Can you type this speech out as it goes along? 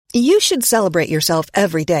You should celebrate yourself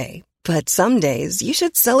every day, but some days you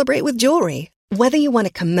should celebrate with jewelry. Whether you want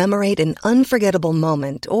to commemorate an unforgettable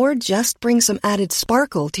moment or just bring some added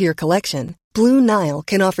sparkle to your collection, Blue Nile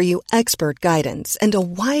can offer you expert guidance and a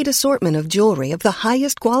wide assortment of jewelry of the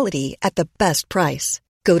highest quality at the best price.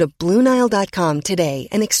 Go to BlueNile.com today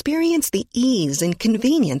and experience the ease and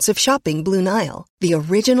convenience of shopping Blue Nile, the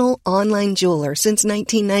original online jeweler since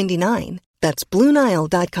 1999. That's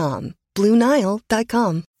BlueNile.com.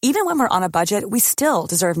 BlueNile.com. Even when we're on a budget, we still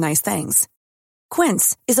deserve nice things.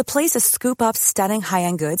 Quince is a place to scoop up stunning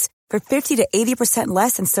high-end goods for 50 to 80%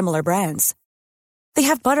 less than similar brands. They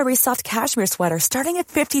have buttery soft cashmere sweaters starting at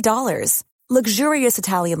 $50, luxurious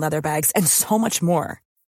Italian leather bags, and so much more.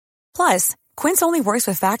 Plus, Quince only works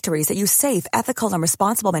with factories that use safe, ethical, and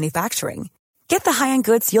responsible manufacturing. Get the high-end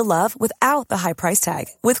goods you'll love without the high price tag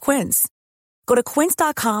with Quince. Go to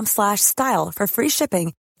quince.com/style for free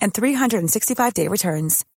shipping and 365-day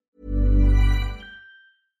returns.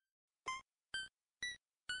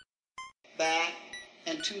 Back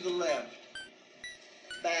and to the left.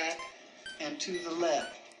 Back and to the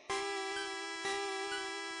left.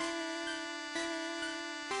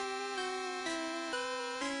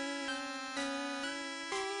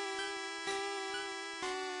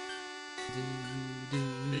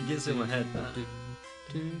 It gets in my head, that.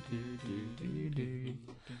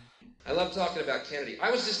 I love talking about Kennedy. I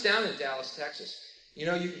was just down in Dallas, Texas. You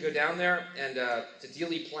know, you can go down there and to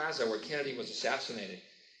Dealey Plaza where Kennedy was assassinated.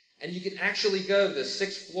 And you can actually go to the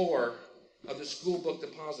 6th floor of the School Book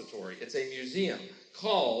Depository. It's a museum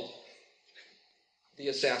called the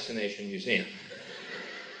Assassination Museum.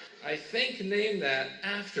 I think named that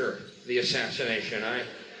after the assassination. I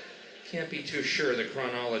can't be too sure of the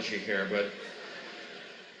chronology here, but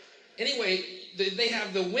anyway, they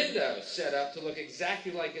have the window set up to look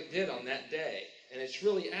exactly like it did on that day. And it's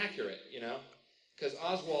really accurate, you know, because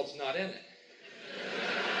Oswald's not in it.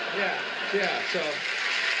 Yeah, so...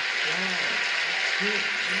 Wow.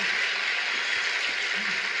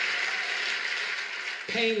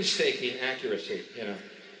 Painstaking accuracy, you know.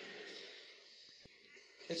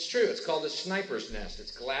 It's true. It's called the sniper's nest.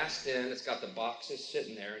 It's glassed in. It's got the boxes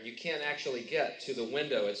sitting there, and you can't actually get to the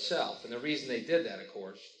window itself. And the reason they did that, of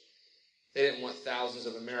course, they didn't want thousands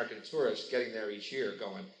of American tourists getting there each year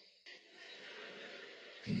going,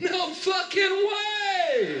 no fucking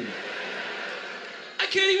way! I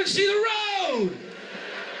can't even see the road!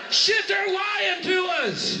 Shit, they're lying to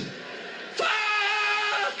us!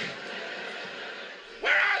 Fuck!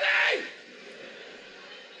 Where are they?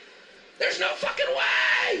 There's no fucking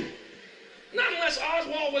way! Not unless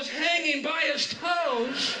Oswald was hanging by his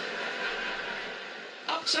toes,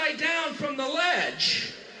 upside down from the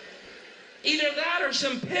ledge. Either that or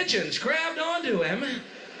some pigeons grabbed onto him,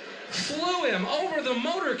 flew him over the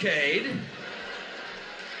motorcade.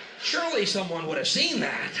 Surely someone would have seen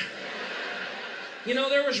that. You know,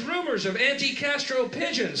 there was rumors of anti-Castro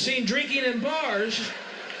pigeons seen drinking in bars.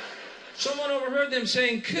 Someone overheard them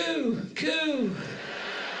saying, coo, coo,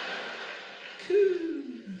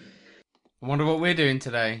 coo. I wonder what we're doing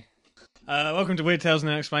today. Welcome to Weird Tales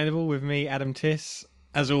and Unexplainable with me, Adam Tiss.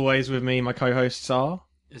 As always, with me, my co-hosts are...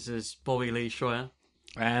 This is Bobby Lee Schreier.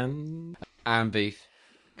 And Beef.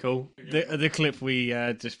 Cool. The clip we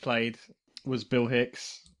just played was Bill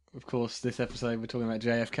Hicks. Of course, this episode we're talking about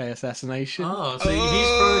JFK assassination. Oh, so he's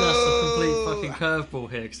thrown us a complete fucking curveball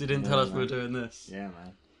here because he didn't tell us we were doing this. Yeah,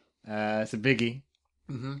 man. It's a biggie.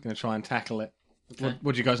 Mm-hmm. Going to try and tackle it. Okay.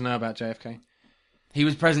 What do you guys know about JFK? He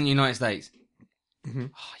was president of the United States. Mm-hmm.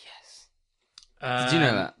 Oh, yes. Did you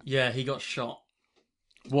know that? Yeah, he got shot.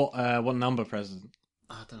 What number president?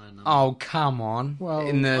 I don't know. Oh, come on. Well,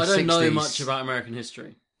 in the I don't 60s. know much about American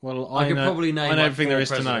history. Well, I could probably name I know like everything there 4 is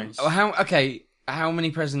presidents. to know. How many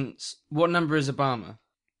presidents... What number is Obama?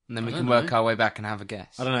 And then we I can don't work know. our way back and have a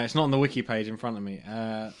guess. I don't know. It's not on the wiki page in front of me.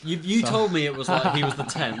 You told me it was like he was the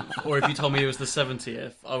 10th, or if you told me it was the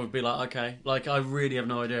 70th, I would be like, okay. Like, I really have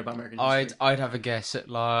no idea about American history. I'd have a guess at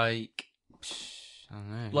like... I don't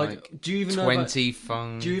know. Like, do you even know 20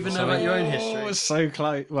 from... Do you even know about your own history? Oh, it's so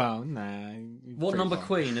close. Well, no. What number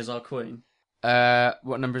queen is our queen?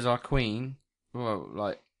 What number is our queen? Well,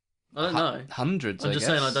 like... I don't know. Hundreds, I'm I just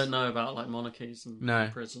guess. saying I don't know about like monarchies and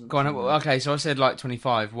presidents. Go on. Okay, so I said like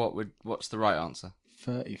 25. What's the right answer?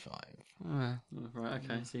 35. Oh, right,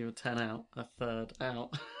 okay, so you were 10 out, a third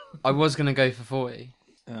out. I was going to go for 40.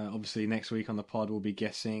 Obviously, next week on the pod, we'll be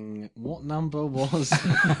guessing what number was...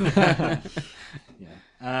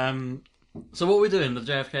 Yeah. So what are we doing, the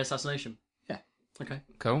JFK assassination? Yeah. Okay.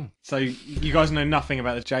 Cool. So you guys know nothing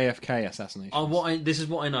about the JFK assassination? This is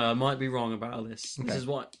what I know. I might be wrong about this. Okay. This is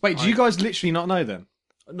what... Wait, do you guys literally not know them?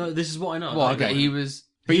 No, this is what I know. What? Okay, he was...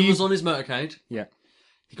 But he you- was on his motorcade. Yeah.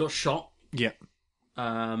 He got shot. Yeah.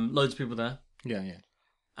 Loads of people there. Yeah, yeah.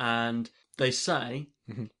 And they say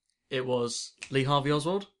it was Lee Harvey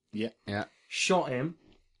Oswald Yeah. Yeah. shot him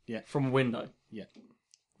Yeah. from a window. Yeah.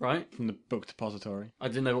 Right? From the book depository. I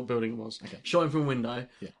didn't know what building it was. Okay. Shot him from a window.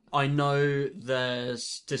 Yeah. I know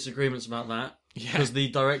there's disagreements about that. Yeah. Because the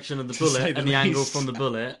direction of the To say bullet the and the angle least. from the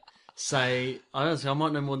bullet say... I don't know, I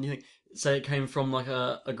might know more than you think. Say it came from like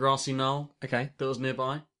a grassy knoll Okay. that was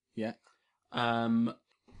nearby. Yeah.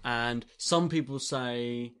 And some people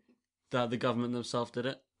say that the government themselves did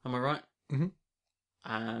it. Am I right? Mhm.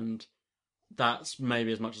 And that's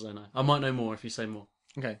maybe as much as I know. I might know more if you say more.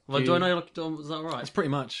 Okay. Well, do I know? Is that right? That's pretty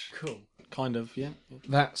much. Cool. Kind of, yeah.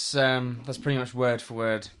 That's pretty much word for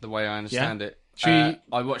word the way I understand it. Should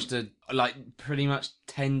I watched pretty much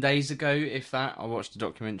 10 days ago, if that. I watched a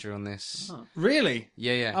documentary on this. Oh. Really?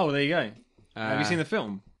 Yeah. Oh, there you go. Have you seen the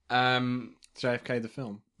film? Um, JFK the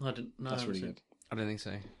film. I didn't know. That's really good. I don't think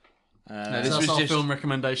so. No, this That's was our just- film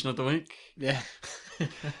recommendation of the week. Yeah.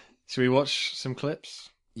 Should we watch some clips?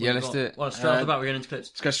 Yeah, let's do it. Well, straight off the bat, we're getting into clips.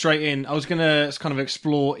 Let's go straight in. I was going to kind of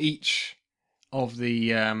explore each of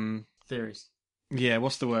the, Theories.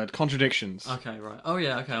 what's the word? Contradictions. Okay, right. Oh,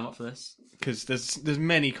 yeah, okay, I'm up for this. Because there's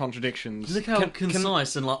many contradictions. Look how Can-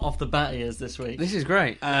 concise and like off the bat he is this week. This is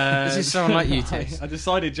great. This is so unlike you, Tiss. I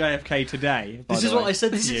decided JFK today. by This the is way. what I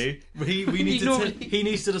said to you. We need normally- he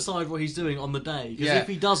needs to decide what he's doing on the day. Because Yeah. if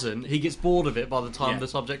he doesn't, he gets bored of it by the time Yeah. the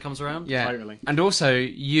subject comes around. Yeah. Totally. And also,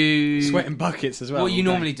 you... Sweating buckets as well. What you all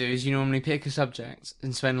day. normally do is you normally pick a subject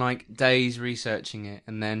and spend like days researching it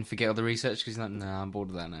and then forget all the research because you're like, nah, I'm bored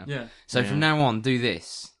of that now. Yeah. So from now on, do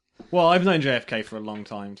this. Well, I've known JFK for a long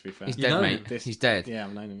time, to be fair. He's You dead, know mate. this- He's dead. Yeah,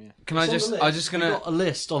 I've known him, yeah. Can I It's on just... the I'm list. just We've gonna... got a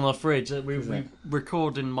list on our fridge. We that?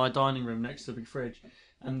 record in my dining room next to the big fridge.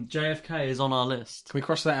 And JFK is on our list. Can we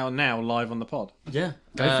cross that out now, live on the pod? Yeah.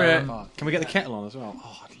 Go for it. Oh, can we get the kettle on as well?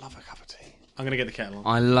 Oh, I'd love a cup of tea. I'm going to get the kettle on.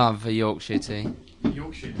 I love a Yorkshire tea.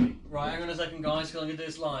 Yorkshire. Right, hang on a second, guys, because I'm going to do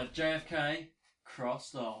this live. JFK,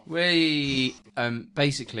 crossed off. We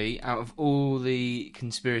basically, out of all the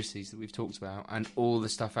conspiracies that we've talked about and all the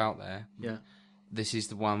stuff out there, Yeah. this is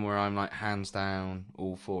the one where I'm like hands down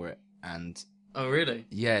all for it. And Oh, really?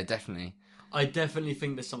 yeah, definitely. I definitely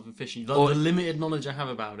think there's something fishy. Like, Or- the limited knowledge I have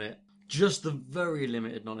about it, just the very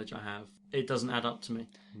limited knowledge I have, it doesn't add up to me.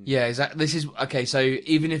 Yeah, exactly. This is okay. So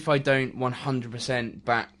even if I don't 100%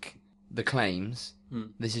 back the claims,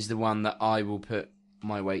 this is the one that I will put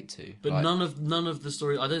my weight to. But Like, none of the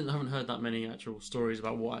stories. Haven't heard that many actual stories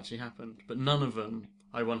about what actually happened. But none of them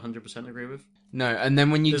I 100% agree with. no, and then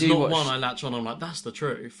when you There's do not watch, one I latch on. I'm like, that's the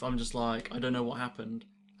truth. I'm just like, I don't know what happened,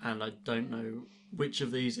 and I don't know which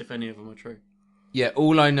of these, if any of them, are true. yeah,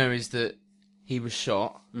 all I know is that he was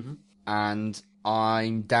shot, Mm-hmm. and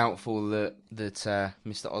I'm doubtful that Mr.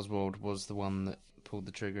 Oswald was the one that pulled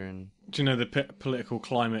the trigger. And Do you know the political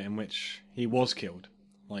climate in which he was killed?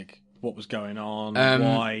 Like, what was going on,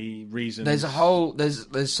 why, reasons?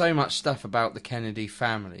 there's so much stuff about the Kennedy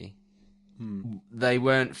family. They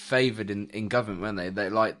weren't favoured in government, weren't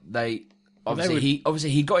they? Obviously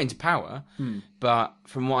he got into power, but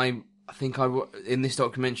from what I think in this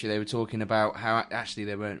documentary they were talking about how actually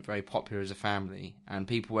they weren't very popular as a family, and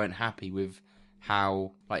people weren't happy with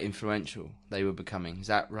how like influential they were becoming. Is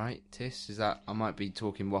that right, Tiss? Is that I might be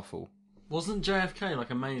talking waffle? Wasn't JFK like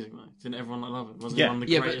amazing though? Didn't everyone like love him? Wasn't Yeah. he one of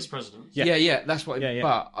the Yeah, but- greatest presidents? Yeah. That's what. Yeah.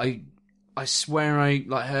 But I swear I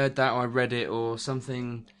like heard that or I read it or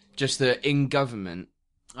something. Just that in government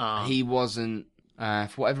he wasn't for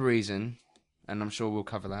whatever reason, and I'm sure we'll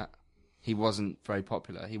cover that. He wasn't very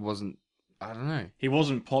popular. He wasn't. I don't know. He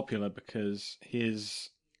wasn't popular because his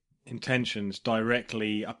intentions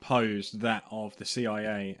directly opposed that of the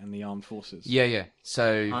CIA and the armed forces. Yeah. So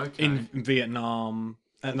Okay. In Vietnam.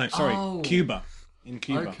 Oh. Cuba. In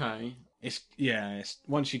Cuba. Okay. It's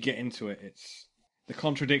once you get into it, it's the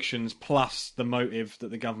contradictions plus the motive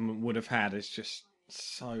that the government would have had is just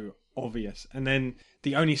so obvious. And then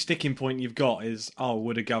the only sticking point you've got is,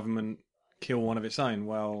 would a government kill one of its own?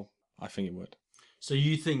 Well, I think it would. So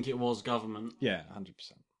you think it was government? Yeah, 100%.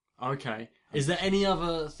 Okay. Is there any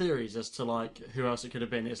other theories as to like who else it could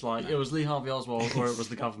have been? It's like it was Lee Harvey Oswald or it was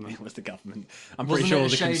the government. It was the government. I'm Wasn't pretty it a sure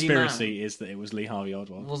the shady conspiracy is that it was Lee Harvey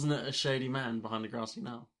Oswald. Wasn't it a shady man behind the grassy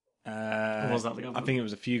knoll? Or was that the government? I think it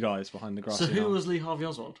was a few guys behind the grass. So who was Lee Harvey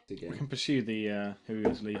Oswald? We can pursue the who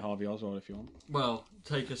is Lee Harvey Oswald if you want. Well,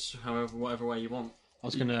 take us whatever way you want. I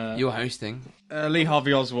was gonna you're hosting. Lee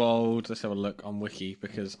Harvey Oswald. Let's have a look on Wiki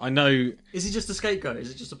because I know. Is he just a scapegoat?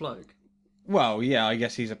 Is it just a bloke? Well, yeah, I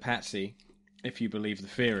guess he's a patsy, if you believe the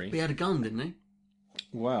But theory. he had a gun, didn't he?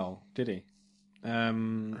 Well, did he?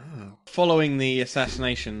 Following the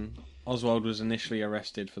assassination, Oswald was initially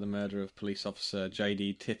arrested for the murder of police officer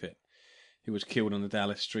J.D. Tippit, who was killed on the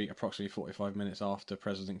Dallas street approximately 45 minutes after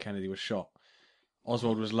President Kennedy was shot.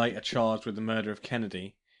 Oswald was later charged with the murder of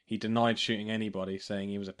Kennedy. He denied shooting anybody, saying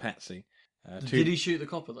he was a patsy. Did he shoot the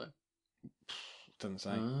copper, though? Doesn't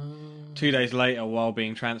say. 2 days later, while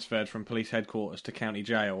being transferred from police headquarters to county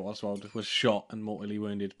jail, Oswald was shot and mortally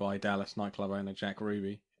wounded by Dallas nightclub owner Jack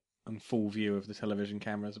Ruby, in full view of the television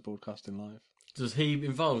cameras broadcasting live. Was he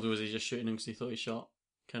involved, or was he just shooting him because he thought he shot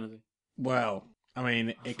Kennedy? Well, I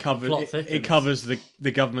mean, it covers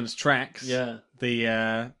the government's tracks. Yeah.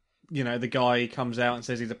 The guy comes out and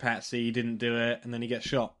says he's a patsy, he didn't do it, and then he gets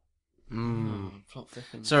shot. Plot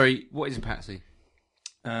thickens. Sorry, what is a patsy?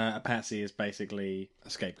 A patsy is basically a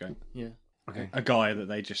scapegoat. Yeah. Okay. A guy that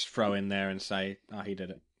they just throw in there and say, he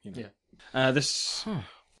did it. Yeah. Let's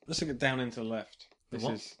look at down and to the left. This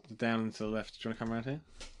is the down and to the left. Do you want to come around here?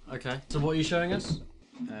 Okay. So what are you showing us?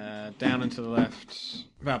 Down and to the left.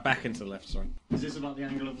 Back and to the left, sorry. Is this about the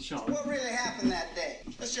angle of the shot? What really happened that day?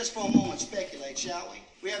 Let's just for a moment speculate, shall we?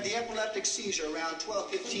 We have the epileptic seizure around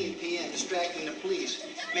 12:15 p.m., distracting the police,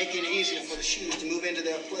 making it easier for the shooters to move into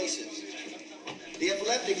their places. The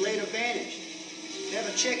epileptic later vanished,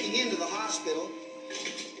 never checking into the hospital.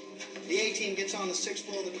 The A-team gets on the 6th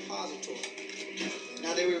floor of the depository.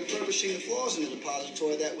 Now, they were refurbishing the floors in the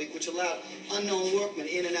depository that week, which allowed unknown workmen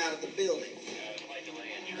in and out of the building.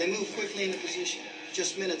 They moved quickly into position,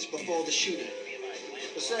 just minutes before the shooting.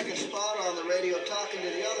 The second spotter on the radio talking to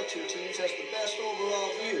the other two teams has the best overall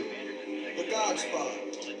view, the God spotter.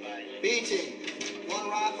 B team, one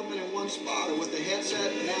rifleman and one spotter with the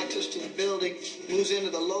headset and access to the building, moves into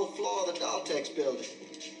the low floor of the Daltex building.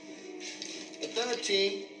 The third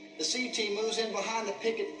team, the C team, moves in behind the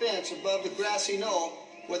picket fence above the grassy knoll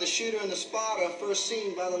where the shooter and the spotter are first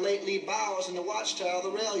seen by the late Lee Bowers in the watchtower of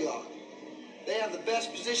the rail yard. They have the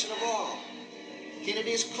best position of all.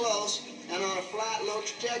 Kennedy is close and on a flat, low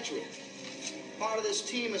trajectory. Part of this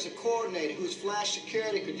team is a coordinator who's flashed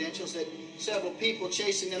security credentials at several people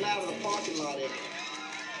chasing them out of the parking lot area.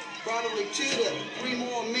 Probably 2 to 3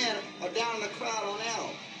 more men are down in the crowd on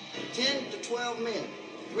Elm. 10 to 12 men,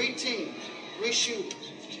 3 teams, 3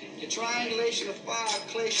 shooters. The triangulation of fire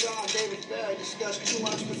Clay Shaw and David Ferry discussed 2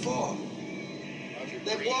 months before.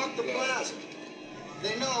 They've walked the plaza.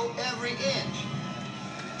 They know every inch.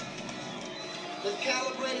 They've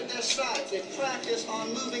calibrated their sights. They've practiced on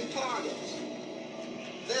moving targets.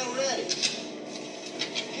 They're ready.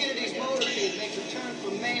 Kennedy's motorcade makes a turn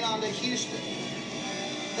from Maine onto Houston.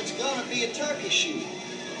 It's gonna be a turkey shoot.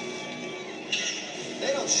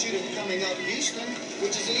 They don't shoot it coming up Houston,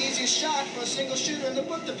 which is the easiest shot for a single shooter in the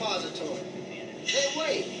book depository. They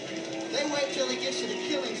wait. They wait till he gets to the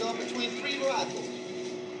killing zone between 3 rifles.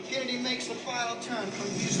 Kennedy makes the final turn from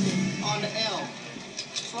Houston onto Elm,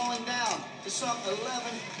 slowing down to some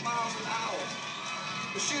 11 miles an hour.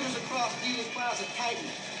 The shooters across Dealey Plaza tighten,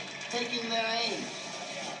 taking their aim,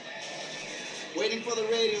 waiting for the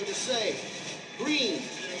radio to say, green,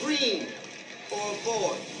 green, or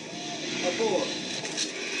abort, abort.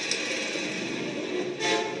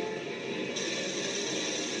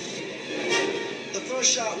 The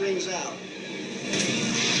first shot rings out,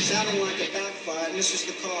 sounding like a backfire. It misses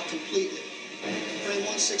the car completely. Frame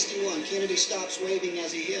 161, Kennedy stops waving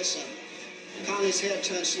as he hears something. Conley's head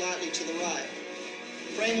turns slightly to the right.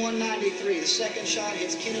 Frame 193, the second shot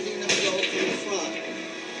hits Kennedy in the throat from the front.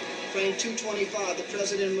 Frame 225, the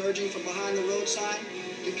president emerging from behind the road sign.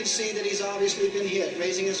 You can see that he's obviously been hit,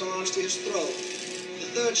 raising his arms to his throat.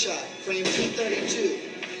 The third shot, frame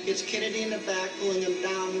 232, hits Kennedy in the back, pulling him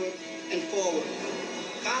downward and forward.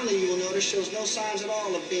 Conley, you will notice, shows no signs at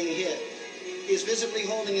all of being hit. He is visibly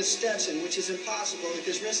holding his Stetson, which is impossible if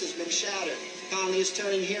his wrist has been shattered. Conley is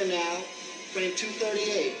turning here now, frame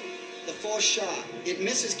 238. The fourth shot. It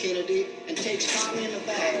misses Kennedy and takes Conley in the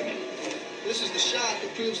back. This is the shot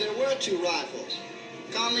that proves there were 2 rifles.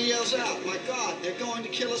 Conley yells out, "My God, they're going to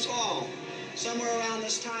kill us all." Somewhere around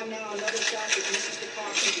this time now, another shot that misses the car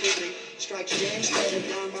completely strikes James Tatum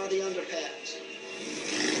down by the underpass.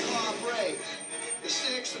 The car breaks. The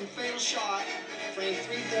 6th and fatal shot, frame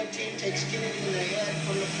 313, takes Kennedy in the head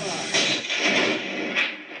from the front.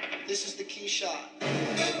 This is the key shot.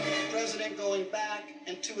 The president going back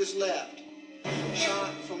and to his left.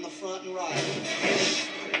 Shot from the front and right.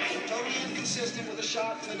 Totally inconsistent with a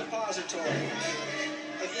shot from the depository.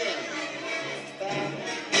 Again.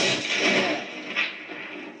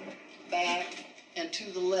 Back and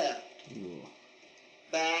to the left.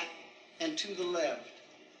 Back and to the left.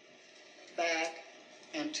 Back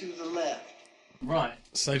and to the left. Back and to the left. Right.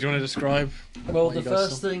 So, do you want to describe? Well, what the you guys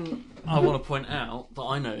first saw? thing I want to point out that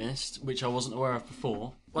I noticed, which I wasn't aware of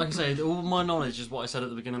before, like I say, all my knowledge is what I said at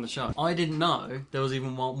the beginning of the show. I didn't know there was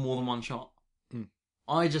even more than one shot.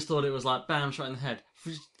 I just thought it was like bam, shot in the head.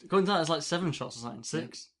 According to that, it's like 7 shots or something,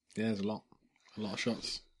 6. Yeah, there's a lot of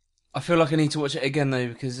shots. I feel like I need to watch it again though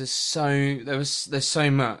because there's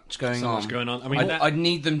so much going on. So much going on. I mean, I'd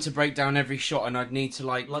need them to break down every shot, and I'd need to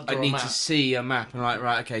Like draw I a need map. to see a map and like,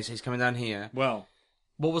 right, okay, so he's coming down here. well,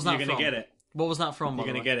 What was that you're from? going to get it. What was that from? You're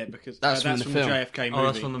going to get it because That's from the film. the JFK movie. Oh,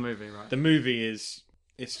 that's from the movie, right? The movie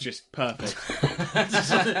it's just perfect.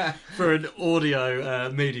 For an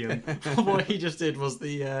audio medium, what he just did was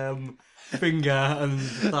the finger and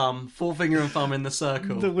thumb, forefinger and thumb in the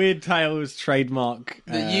circle. The Weird Tales trademark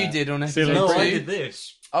That you did on Silly episode No, I two. did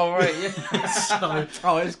this. Oh right, yeah. So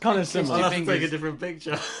Oh, it's kind of similar. I'll have to fingers. take a different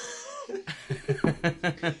picture.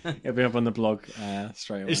 It'll be up on the blog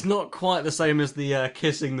straight away. It's not quite the same as the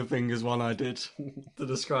kissing the fingers one I did to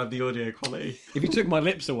describe the audio quality. If you took my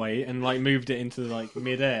lips away and like moved it into like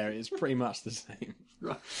mid-air, it's pretty much the same.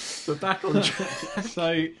 Right. But back on track.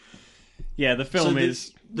 So, yeah, the film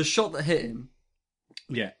is the shot that hit him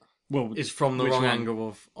yeah. Well, is from the which wrong one? angle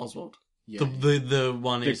of Oswald. Yeah. The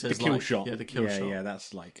one he the says kill like, shot. Yeah, the kill shot. Yeah,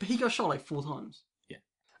 that's like. But he got shot like 4 times.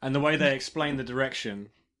 And the way they explain the direction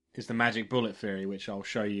is the magic bullet theory, which I'll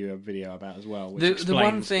show you a video about as well, which explains the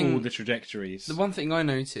one thing- all the trajectories. The one thing I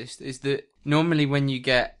noticed is that normally when you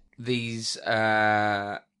get these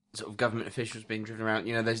sort of government officials being driven around,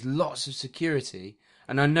 you know, there's lots of security.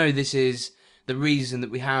 And I know this is the reason that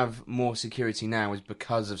we have more security now is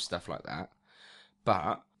because of stuff like that.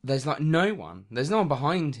 But there's like no one. There's no one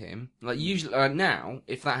behind him. Like usually now,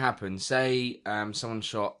 if that happens, say someone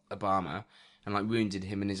shot Obama and like wounded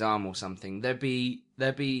him in his arm or something, there'd be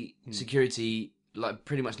security like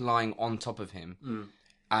pretty much lying on top of him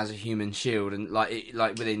as a human shield, and like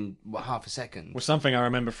within half a second. Well, something I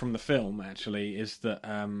remember from the film actually is that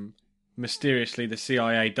mysteriously the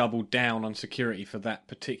CIA doubled down on security for that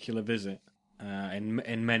particular visit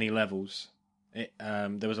in many levels.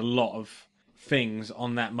 There was a lot of things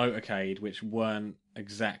on that motorcade which weren't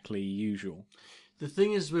exactly usual. The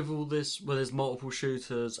thing is with all this, where there's multiple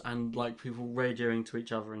shooters and like people radioing to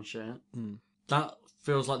each other and shit, that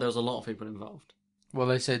feels like there was a lot of people involved. Well,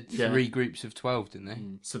 they said Yeah. 3 groups of 12, didn't they?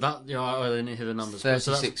 So that, you know, I didn't hear the numbers. but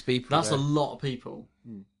so 36 people. That's there. a lot of people.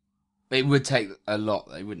 It would take a lot,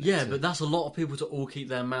 though, wouldn't it? Yeah, to- but that's a lot of people to all keep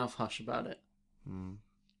their mouth hush about it.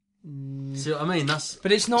 See what I mean? That's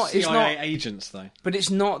But it's not. It's CIA not. agents, though. But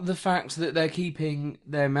it's not the fact that they're keeping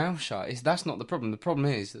their mouth shut. That's not the problem. The problem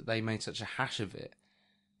is that they made such a hash of it.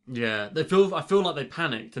 yeah. I feel like they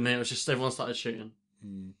panicked and then it was just everyone started shooting.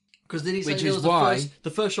 Because did he say Which it is was why-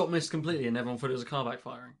 the first shot missed completely and everyone thought it was a car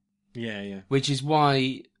backfiring? Yeah. Which is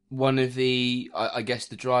why one of the, I guess,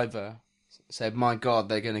 the driver said, "My God,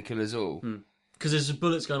 they're going to kill us all." Because there's just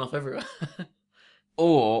bullets going off everywhere.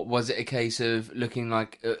 Or was it a case of looking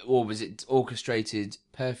like, or was it orchestrated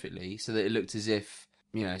perfectly so that it looked as if,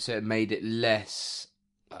 you know, so it made it less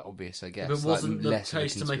obvious, I guess. But wasn't like the less of a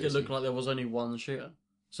case to make it look conspiracy. like there was only one shooter?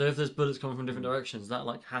 So if there's bullets coming from different directions, that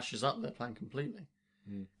like hashes up their plan completely.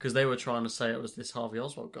 Because they were trying to say it was this Harvey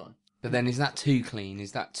Oswald guy. But then is that too clean?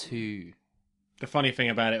 Is that too... The funny thing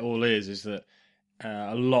about it all is that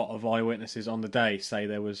a lot of eyewitnesses on the day say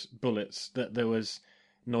there was bullets, that there was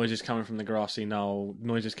noises coming from the grassy knoll,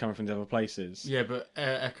 noises coming from the other places. Yeah, but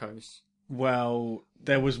echoes. Well,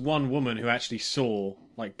 there was one woman who actually saw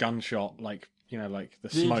like gunshot, like, you know, like the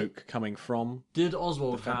Did- smoke coming from. Did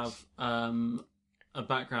Oswald The fence. have a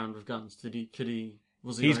background with guns?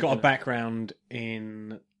 Was he? He's like got a good at- background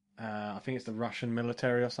in, I think it's the Russian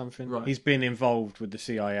military or something. Right. He's been involved with the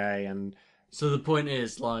CIA, So the point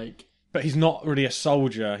is, like, but he's not really a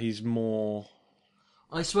soldier. He's more.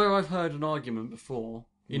 I swear I've heard an argument before.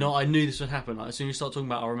 You know, I knew this would happen. Like, as soon as you start talking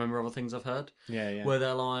about it, I'll remember other things I've heard. Yeah. Where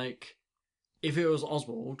they're like, if it was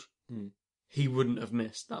Oswald, he wouldn't have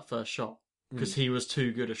missed that first shot. Because he was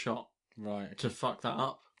too good a shot Right. to fuck that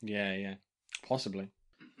up. Yeah. Possibly.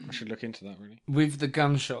 I should look into that, really. With the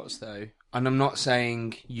gunshots, though, and I'm not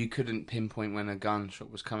saying you couldn't pinpoint when a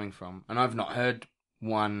gunshot was coming from, and I've not heard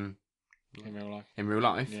one In real life. in real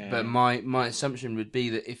life, Yeah. but my assumption would be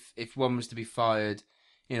that if one was to be fired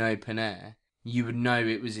in open air, you would know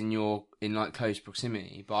it was in like close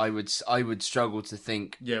proximity. But I would struggle to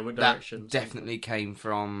think Yeah, what that direction? definitely came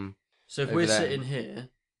from. So if over we're there. sitting here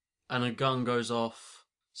and a gun goes off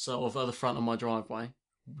sort of at the front of my driveway,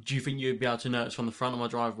 do you think you'd be able to know it's from the front of my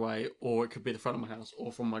driveway, or it could be the front of my house,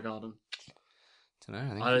 or from my garden? I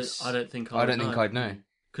don't know. I don't think I don't think I'd know.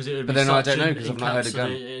 Because it would But be then I such don't know an 'cause I've not heard a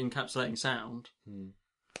gun. encapsulating sound.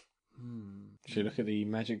 Do Should we look at the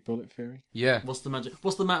magic bullet theory? Yeah. What's the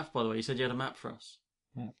map, by the way? You said you had a map for us.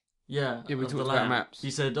 Map. Yeah. Yeah, we of talked the about land. maps.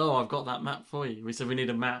 You said, "Oh, I've got that map for you." We said we need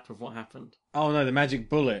a map of what happened. Oh no, the magic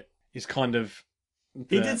bullet is kind of.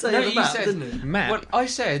 He did say No, he had a you map, said- didn't he? Map. Well, I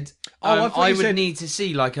said I thought I you would said- need to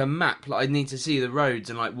see like a map. Like I'd need to see the roads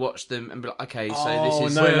and like watch them and be like, okay, so Oh,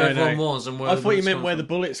 this is. no, where no, everyone no. was and where I the thought you bullets meant come where from. the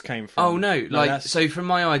bullets came from. Oh no! Like that's- so, from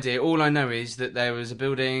my idea, all I know is that there was a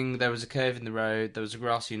building, there was a curve in the road, there was a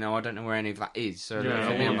grass. I don't know where any of that is. So Yeah,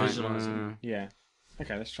 for me, I'm I'm like, visualising. Yeah.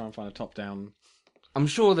 Okay, let's try and find a top-down. I'm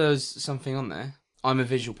sure there's something on there. I'm a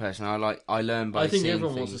visual person. I learn by I think seeing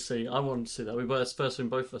everyone things. wants to see. I want to see that. That's the first thing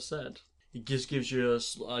both of us said. It just gives you an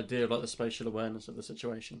idea of like the spatial awareness of the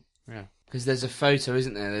situation. Yeah, because there's a photo,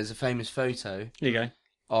 isn't there? There's a famous photo Here you go.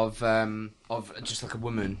 of just like a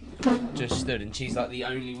woman just stood, and she's like the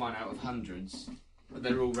only one out of hundreds. But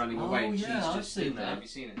they're all running away. and yeah, she's I've just seen stood there. that. Have you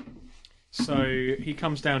seen it? So he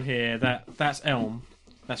comes down here. That's Elm.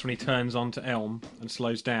 That's when he turns onto Elm and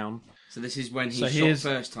slows down. So this is when he So shot here's-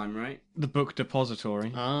 first time, right? The book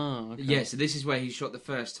depository. Ah, okay. Yeah. So this is where he shot the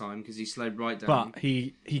first time because he slowed right down. But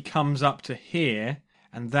he comes up to here,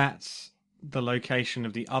 and that's the location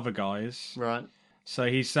of the other guys. Right. So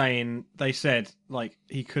he's saying they said like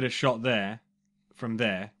he could have shot there, from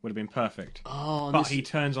there would have been perfect. Oh, and But this, he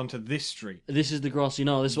turns onto this street. this is the grassy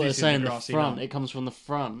knoll. This is what This they're is saying. the The grassy front. knoll. It comes from the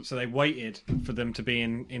front. So they waited for them to be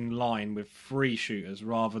in line with 3 shooters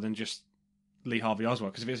rather than just Lee Harvey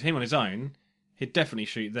Oswald. Because if it was him on his own, he'd definitely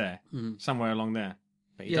shoot there, somewhere along there.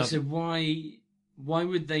 But he yeah. So doesn't. why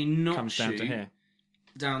would they not Comes shoot down to here.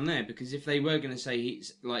 down there? Because if they were going to say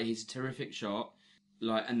he's a terrific shot,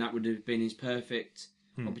 and that would have been his perfect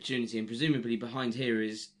opportunity, and presumably behind here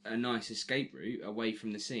is a nice escape route away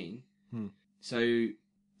from the scene. So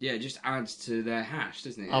yeah, it just adds to their hash,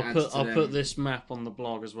 doesn't it? I'll put this map on the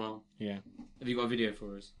blog as well. Yeah. Have you got a video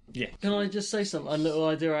for us? Yeah. Can I just say something? A little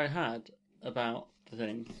idea I had about the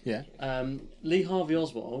thing. Yeah. Lee Harvey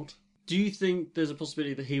Oswald. Do you think there's a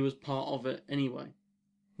possibility that he was part of it anyway?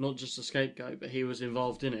 Not just a scapegoat, but he was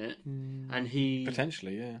involved in it, and he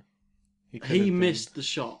Potentially, yeah. could have he been- missed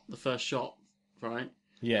the first shot, right?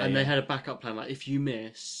 Yeah. And yeah. they had a backup plan. Like, if you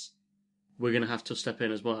miss, we're gonna have to step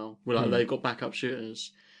in as well. We're like, they've got backup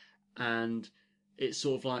shooters, and it's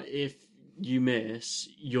sort of like, if you miss,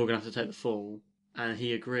 you're gonna have to take the fall. And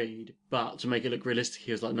he agreed, but to make it look realistic,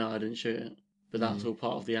 he was like, "No, I didn't shoot it." But that's all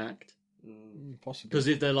part of the act. Possibly. Because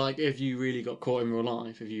if they're like, if you really got caught in real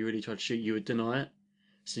life, if you really tried to shoot, you would deny it.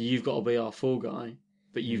 So you've got to be our fall guy,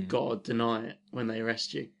 but you've got to deny it when they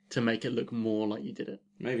arrest you to make it look more like you did it.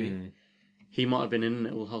 Maybe. He might have been in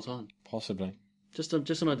it all the whole time. Possibly. Just an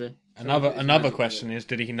idea. Another question is,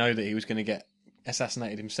 did he know that he was going to get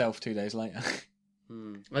assassinated himself 2 days later?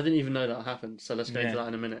 I didn't even know that happened. So let's go into Yeah. that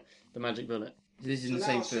in a minute. The magic bullet. This is So in the now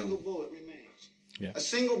same a single film. bullet remains. Yeah. A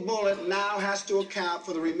single bullet now has to account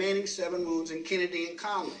for the remaining 7 wounds in Kennedy and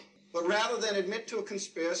Conley. But rather than admit to a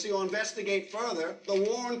conspiracy or investigate further, the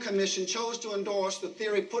Warren Commission chose to endorse the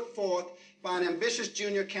theory put forth by an ambitious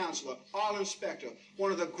junior counselor, Arlen Specter,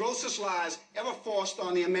 one of the grossest lies ever forced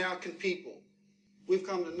on the American people. We've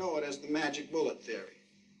come to know it as the magic bullet theory.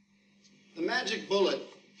 The magic bullet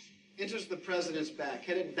enters the president's back,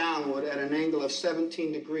 headed downward at an angle of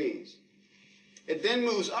 17 degrees. It then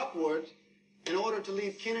moves upward in order to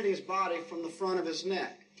leave Kennedy's body from the front of his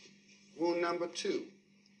neck. Wound number 2,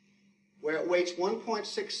 where it waits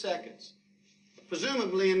 1.6 seconds,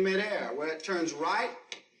 presumably in midair, where it turns right,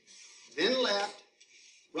 then left,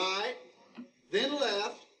 right, then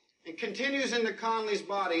left, and continues into Conley's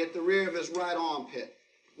body at the rear of his right armpit.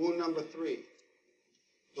 Wound number 3.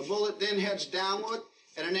 The bullet then heads downward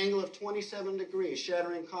at an angle of 27 degrees,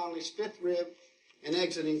 shattering Conley's 5th rib and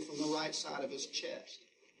exiting from the right side of his chest.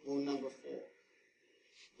 Wound number 4.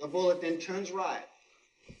 The bullet then turns right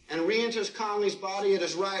and re-enters Conley's body at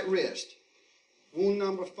his right wrist. Wound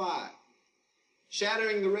number 5.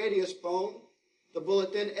 Shattering the radius bone, the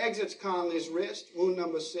bullet then exits Conley's wrist. Wound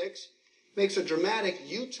number 6. Makes a dramatic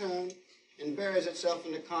U-turn and buries itself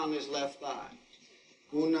into Conley's left thigh.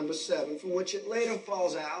 Wound number 7, from which it later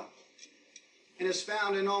falls out and is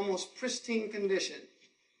found in almost pristine condition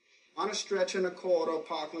on a stretcher in a corridor of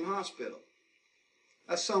Parkland Hospital.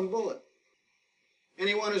 That's some bullet.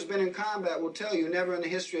 Anyone who's been in combat will tell you never in the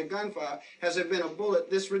history of gunfire has there been a bullet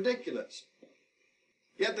this ridiculous.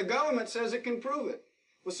 Yet the government says it can prove it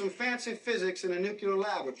with some fancy physics in a nuclear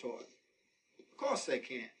laboratory. Of course they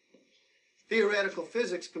can. Theoretical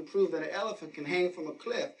physics can prove that an elephant can hang from a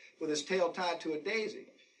cliff with his tail tied to a daisy.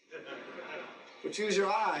 But use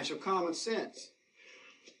your eyes, your common sense.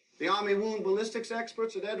 The Army wound ballistics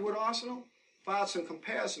experts at Edward Arsenal fired some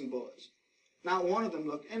comparison bullets. Not one of them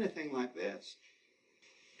looked anything like this.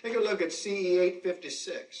 Take a look at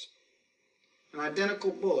CE-856, an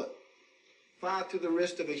identical bullet fired through the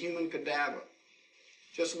wrist of a human cadaver.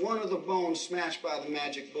 Just one of the bones smashed by the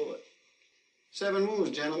magic bullet. 7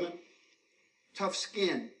 wounds, gentlemen. Tough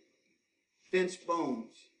skin, dense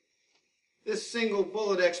bones. This single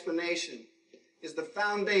bullet explanation is the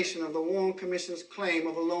foundation of the Warren Commission's claim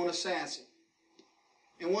of a lone assassin.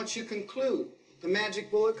 And once you conclude the magic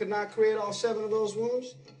bullet could not create all 7 of those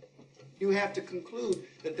wounds, you have to conclude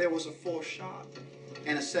that there was a 4th shot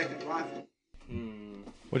and a second rifle.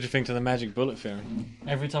 What do you think to the magic bullet theory?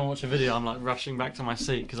 Every time I watch a video, I'm like rushing back to my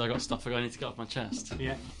seat because I got stuff I need to get off my chest.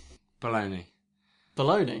 Yeah. Baloney.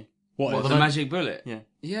 Baloney? What, the magic bullet? Yeah.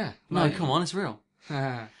 Yeah. No, come on, it's real.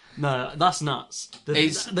 No, that's nuts. They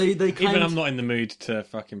claimed, Even I'm not in the mood to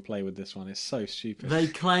fucking play with this one. It's so stupid. They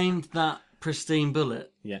claimed that pristine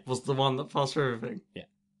bullet Yeah. was the one that passed through everything. Yeah.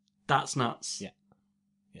 That's nuts. Yeah.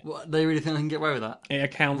 What, they really think they can get away with that? It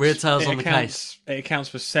accounts. Weird tales on the case. It accounts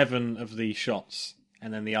for 7 of the shots,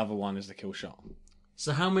 and then the other one is the kill shot.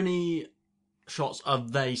 So how many shots are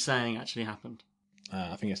they saying actually happened?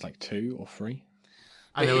 I think it's like 2 or 3.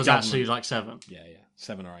 And there was actually like 7. Yeah,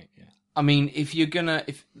 7 or 8. Yeah. I mean, if you're gonna,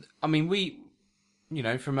 we,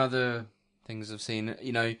 from other things I've seen,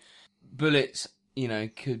 bullets,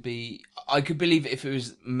 could be. I could believe it if it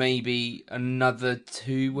was maybe another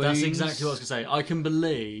 2 wounds. That's exactly what I was going to say. I can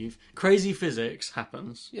believe crazy physics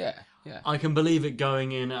happens. Yeah. I can believe it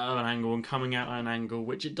going in at an angle and coming out at an angle,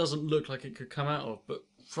 which it doesn't look like it could come out of, but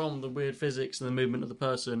from the weird physics and the movement of the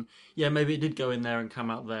person, yeah, maybe it did go in there and come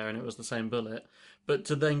out there and it was the same bullet. But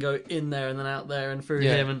to then go in there and then out there and through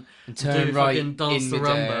him and turn do right fucking dance in the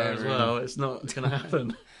midair rumba as well, it's not going to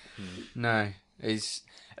happen. No, it's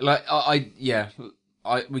like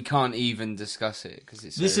we can't even discuss it because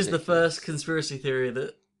it's. This so is the ridiculous. first conspiracy theory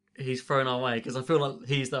that he's thrown our way because I feel like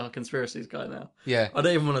he's the conspiracies guy now. Yeah, I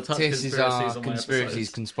don't even want to touch this is conspiracies our on my conspiracies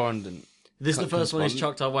episodes. correspondent. This is the first one he's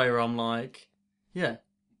chucked our way where I'm like, yeah.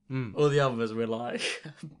 All the others were like,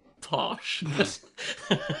 posh.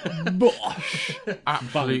 Bosh.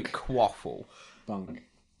 Absolute quaffle. Bunk.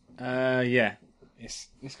 Yeah. It's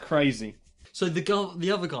crazy. So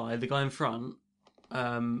the other guy, the guy in front,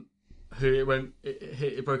 who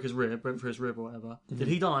it broke his rib, went for his rib or whatever. Did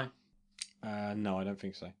he die? No, I don't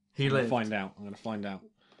think so. He I'm lived. going to find out.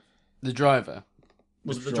 The driver.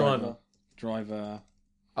 Was it the driver? Driver.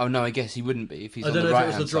 Oh no, I guess he wouldn't be if he's I on don't the know right if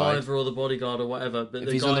it hand was the side. driver or the bodyguard or whatever. But If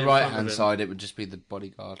the he's guy on the in right front of hand him- side, it would just be the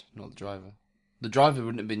bodyguard, not the driver. The driver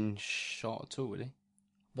wouldn't have been shot at all, would he?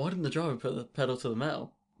 Why didn't the driver put the pedal to the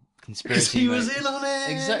metal? Conspiracy. He was mate. in on it.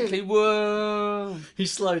 Exactly. Whoa. He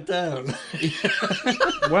slowed down.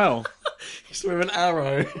 Well, He's with an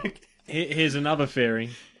arrow. here's another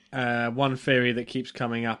theory. One theory that keeps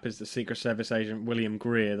coming up is that Secret Service agent William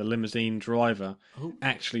Greer, the limousine driver,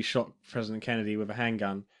 actually shot President Kennedy with a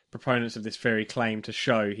handgun. Proponents of this theory claim to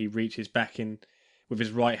show he reaches back in with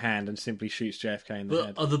his right hand and simply shoots JFK in the But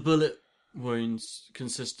head. are the bullet wounds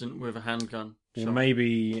consistent with a handgun Well, shot?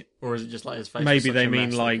 maybe Or is it just like his face? was maybe such they a mean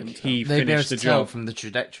mess like couldn't he They'd be able finished to the tell job. from the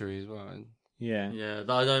trajectory as well. Yeah. tell? Yeah,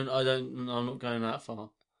 I'm not going that far.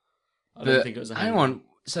 I But don't think it was a hang handgun. on.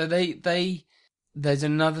 So there's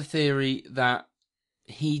another theory that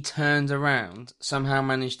he turned around, somehow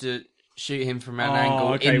managed to shoot him from an angle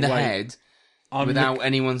okay, in the wait. head I'm without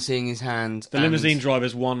anyone seeing his hand. The limousine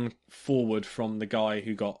driver's one forward from the guy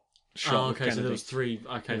who got shot. Oh, with okay, so Kennedy. there was 3.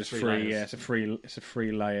 Okay, It was 3 free. layers. Yeah, it's a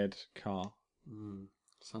free layered car.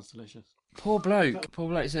 Sounds delicious. Poor bloke.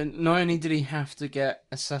 So not only did he have to get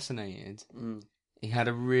assassinated, he had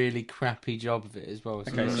a really crappy job of it as well.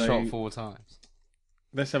 So Okay, he was so- shot 4 times.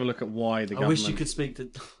 Let's have a look at why the I government. wish you could speak to.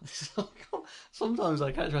 Sometimes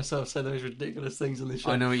I catch myself saying those ridiculous things on this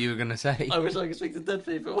show. I know what you were going to say. I wish I could speak to dead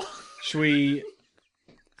people. Should we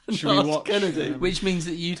Ask watch? Kennedy? Which means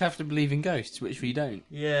that you'd have to believe in ghosts, which we don't.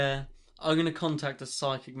 Yeah. I'm going to contact a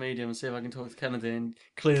psychic medium and see if I can talk to Kennedy and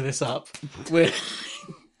clear this up. Clear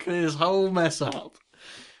this whole mess up.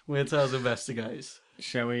 Weird Tales investigates.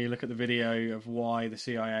 Shall we look at the video of why the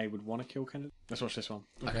CIA would want to kill Kennedy? Let's watch this one.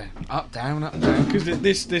 Okay. Up, down, up, down. Because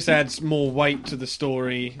this adds more weight to the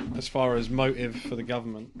story as far as motive for the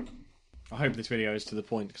government. I hope this video is to the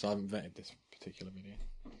point because I haven't vetted this particular video.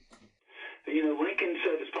 You know, Lincoln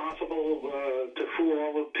said it's possible to fool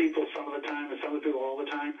all the people some of the time and some of the people all the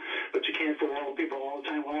time, but you can't fool all the people all the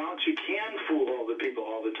time. Well, Alex, you can fool all the people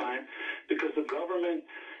all the time because the government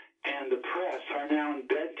and the press are now in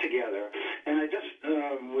bed together. And I just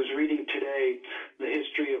was reading today the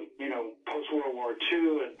history of, post-World War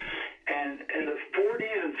II, and in the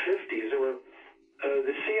 40s and 50s, there were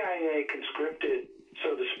the CIA conscripted,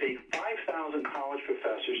 so to speak, 5,000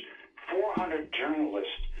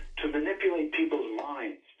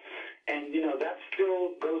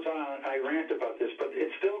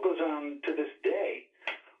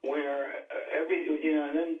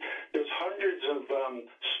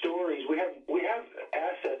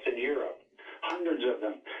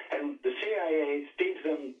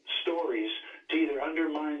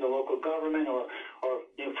 local government or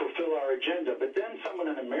fulfill our agenda. But then someone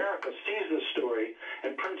in America sees this story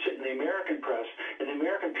and prints it in the American press, and the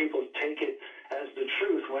American people take it as the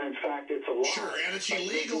truth when in fact it's a lie. Sure, and it's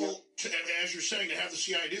illegal, as you're saying, to have the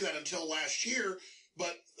CIA do that until last year.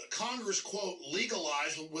 But Congress, quote,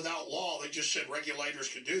 legalized without law. They just said regulators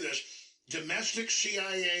could do this. Domestic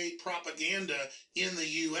CIA propaganda in the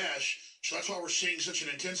U.S. So that's why we're seeing such an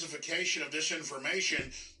intensification of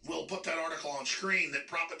disinformation. We'll put that article on screen, that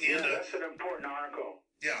propaganda. Yeah, that's an important article.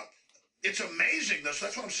 Yeah. It's amazing, though. So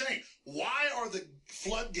that's what I'm saying. Why are the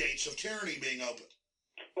floodgates of tyranny being opened?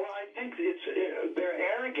 Well, I think they're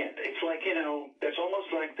arrogant. It's like, it's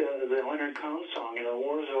almost like the Leonard Cohen song, the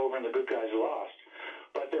war's over and the good guys lost.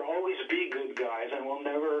 But there'll always be good guys, and we'll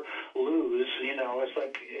never lose. It's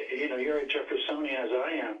like, you're a Jeffersonian as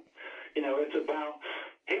I am. It's about,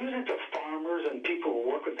 he was into farmers and people who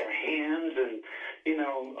work with their hands, and,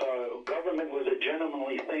 government was a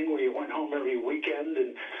gentlemanly thing where you went home every weekend,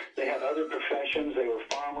 and they had other professions. They were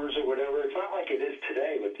farmers or whatever. It's not like it is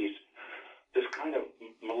today with this kind of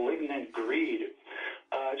malignant greed.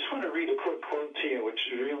 I just want to read a quick quote to you, which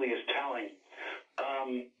really is telling.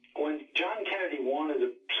 When John Kennedy wanted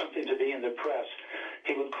something to be in the press,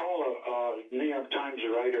 he would call a New York Times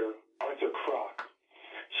writer, Arthur Kroc.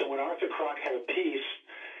 So when Arthur Kroc had a piece,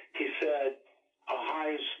 he said a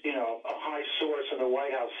high source in the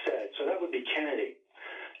White House said. So that would be Kennedy.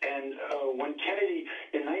 And when Kennedy,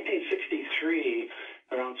 in 1963,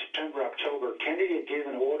 around September, October, Kennedy had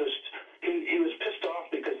given orders. He was pissed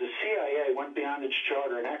off because the CIA went beyond its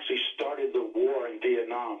charter and actually started the war in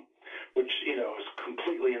Vietnam, which, is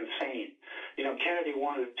completely insane. Kennedy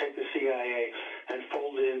wanted to take the CIA and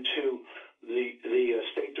fold it into the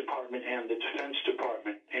State Department and the Defense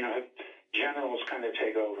Department, have generals kind of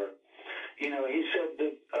take over. He said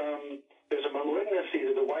that there's a malignancy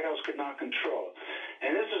that the White House could not control.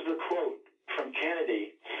 And this is the quote from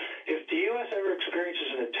Kennedy. If the U.S. ever experiences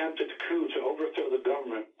an attempted coup to overthrow the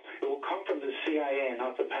government, it will come from the CIA and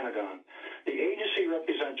not the Pentagon. The agency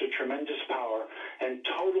represents a tremendous power and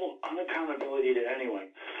total unaccountability to anyone.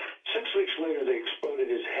 6 weeks later, they exploded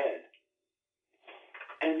his head.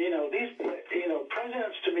 And, these,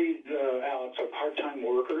 presidents to me, Alex, are part-time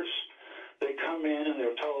workers. They come in and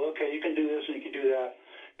they're told, okay, you can do this and you can do that.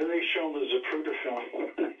 Then they show them the Zapruder film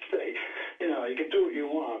and say, you can do what you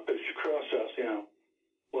want, but if you cross us,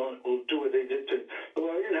 we'll do what they did to,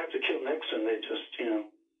 well, they didn't have to kill Nixon. They just,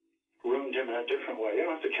 ruined him in a different way. They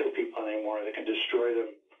don't have to kill people anymore. They can destroy them,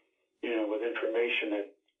 with information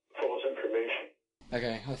false information.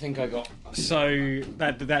 Okay, I think I got... So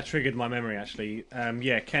that triggered my memory, actually.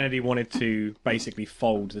 Kennedy wanted to basically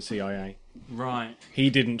fold the CIA. Right. He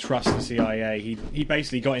didn't trust the CIA. He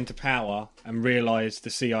basically got into power and realised the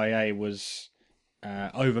CIA was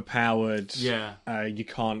overpowered. Yeah. You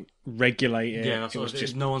can't regulate it. Yeah, that's what it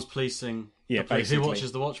was. No one's policing the police. Basically. Who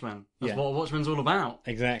watches the Watchmen? That's what Watchmen's all about.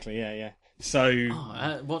 Exactly, yeah.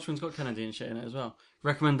 So... Watchmen's got Kennedy and shit in it as well.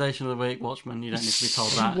 Recommendation of the week, Watchmen. You don't need to be told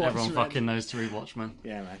that. Everyone fucking knows to read Watchmen.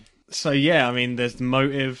 Yeah, man. So, there's the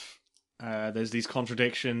motive. There's these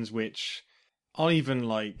contradictions which aren't even,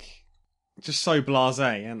 just so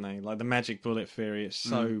blasé, aren't they? Like, the magic bullet theory is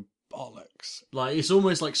so bollocks. It's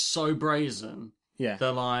almost, so brazen. Yeah.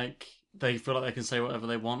 They're, they feel like they can say whatever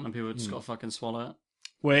they want and people just got to fucking swallow it.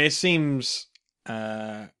 Well, it seems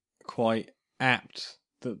quite apt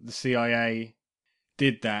that the CIA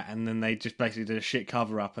did that, and then they just basically did a shit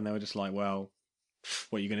cover-up, and they were just like, well,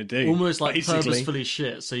 what are you going to do? Almost basically. Purposefully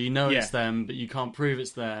shit, so it's them, but you can't prove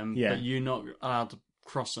it's them, but you're not allowed to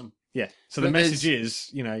cross them. Yeah, so the message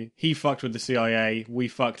is, he fucked with the CIA, we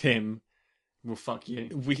fucked him. We'll fuck you.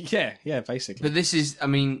 Yeah, basically. But this is,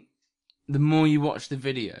 the more you watch the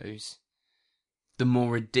videos, the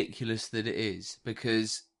more ridiculous that it is,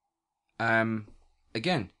 because,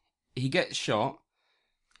 again, he gets shot.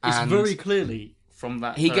 It's very clearly from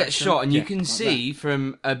that he direction. gets shot, and you can see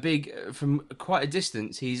from quite a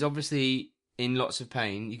distance, he's obviously in lots of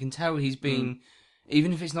pain. You can tell he's been,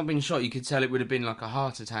 even if it's not been shot, you could tell it would have been like a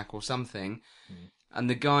heart attack or something. And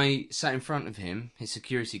the guy sat in front of him, his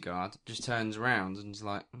security guard, just turns around and is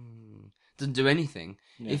like, doesn't do anything.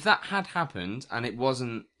 Yeah. If that had happened and it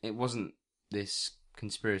wasn't this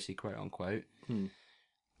conspiracy, quote unquote,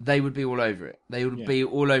 they would be all over it. They would be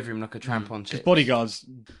all over him like a tramp on chips. Bodyguard's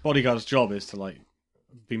job is to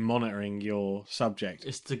be monitoring your subject.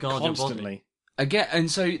 It's to guard constantly. Your body. Again, and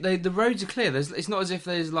so the roads are clear. It's not as if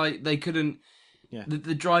there's they couldn't. Yeah.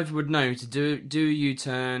 The driver would know to do a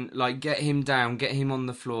U-turn, get him down, get him on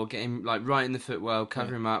the floor, get him right in the footwell,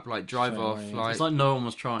 cover him up, drive off. It's like no one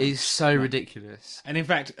was trying. It's so ridiculous. And in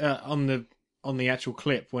fact, on the on the actual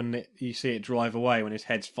clip, when you see it drive away, when his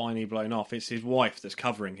head's finally blown off, it's his wife that's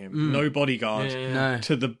covering him. No bodyguard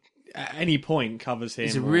at any point covers him.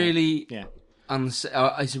 It's a really it's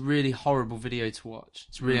a really horrible video to watch.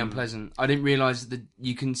 It's really unpleasant. I didn't realise that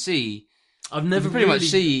you can see. I've never much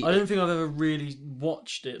see. I don't think I've ever really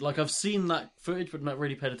watched it. Like, I've seen that footage, but not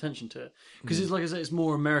really paid attention to it because it's like I said, it's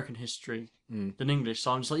more American history than English.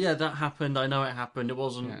 So I'm just like, yeah, that happened. I know it happened. It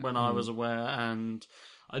wasn't when I was aware, and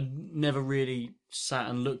I never really sat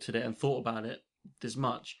and looked at it and thought about it this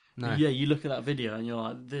much. No. But yeah, you look at that video and you're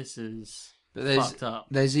like, this is fucked up.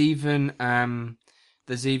 There's even I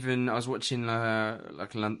was watching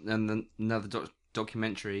like another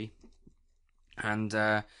documentary,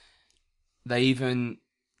 and they even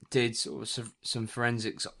did sort of some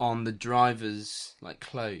forensics on the driver's like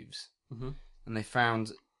clothes, and they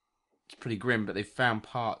found, it's pretty grim, but they found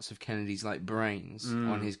parts of Kennedy's like brains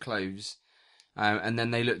on his clothes, and then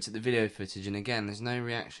they looked at the video footage, and again, there's no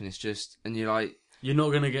reaction. It's just, and you're like, you're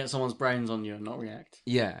not gonna get someone's brains on you and not react.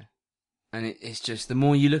 Yeah, and it's just the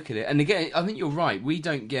more you look at it, and again, I think you're right. We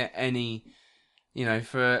don't get any. You know,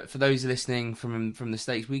 for those listening from the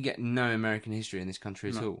States, we get no American history in this country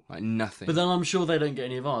at all. Like, nothing. But then I'm sure they don't get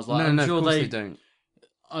any of ours. Like, I'm sure of course they don't.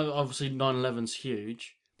 Obviously, 9/11's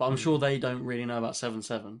huge, but I'm sure they don't really know about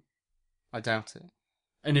 7/7. I doubt it.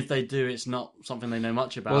 And if they do, it's not something they know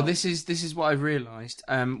much about. Well, this is what I've realised.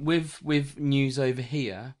 With news over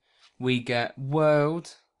here, we get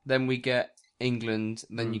world, then we get England,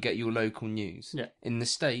 then you get your local news. Yeah. In the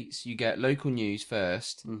States, you get local news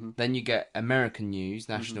first, then you get American news,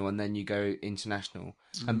 national, and then you go international.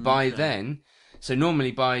 And by then, so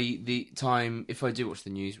normally by the time, if I do watch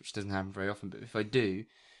the news, which doesn't happen very often, but if I do,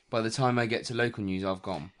 by the time I get to local news, I've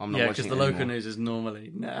gone. I'm not watching it. Yeah, because the local news is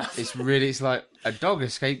normally It's like a dog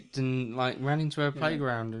escaped and like ran into a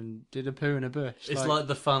playground and did a poo in a bush. It's like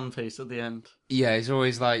the fun piece at the end. Yeah, it's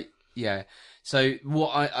always like So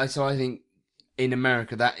what I think. In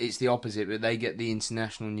America, that it's the opposite, but they get the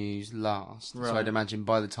international news last. Right. So I'd imagine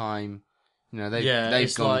by the time,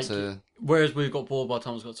 they've gone to. Whereas we've got bored by the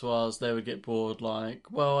time it's got to ours, they would get bored. Like,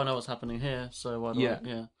 well, I know what's happening here, so why not?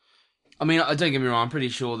 Yeah. I mean, don't get me wrong. I'm pretty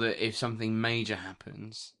sure that if something major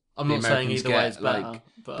happens, I'm not saying either way is better.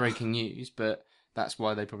 Like, breaking news, but that's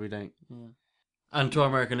why they probably don't. Yeah. And to our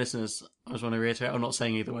American listeners, I just want to reiterate: I'm not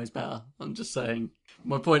saying either way is better. I'm just saying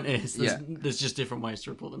my point is there's just different ways to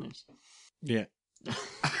report the news. Yeah.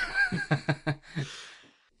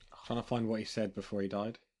 Trying to find what he said before he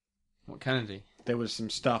died. What, Kennedy? There was some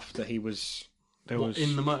stuff that he was... was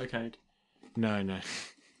in the motorcade? No.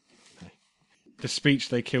 The speech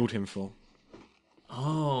they killed him for.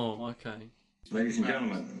 Oh, okay. Ladies and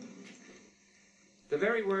gentlemen, the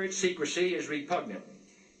very word secrecy is repugnant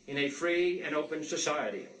in a free and open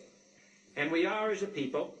society. And we are, as a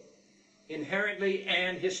people, inherently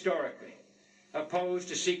and historically, opposed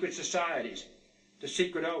to secret societies, to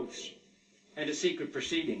secret oaths, and to secret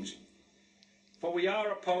proceedings. For we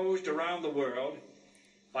are opposed around the world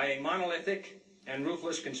by a monolithic and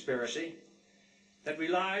ruthless conspiracy that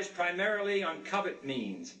relies primarily on covert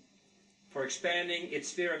means for expanding its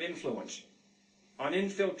sphere of influence, on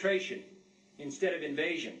infiltration instead of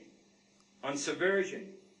invasion, on subversion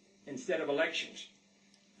instead of elections,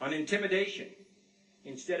 on intimidation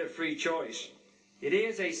instead of free choice. It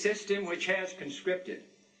is a system which has conscripted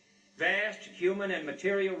vast human and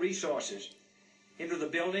material resources into the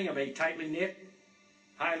building of a tightly knit,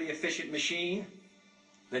 highly efficient machine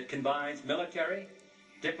that combines military,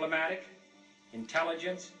 diplomatic,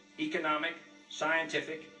 intelligence, economic,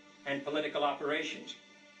 scientific, and political operations.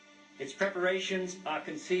 Its preparations are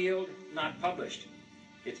concealed, not published.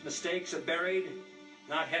 Its mistakes are buried,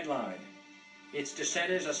 not headlined. Its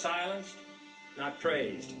dissenters are silenced, not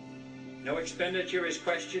praised. No expenditure is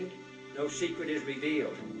questioned, no secret is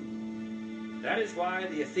revealed. That is why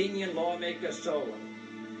the Athenian lawmaker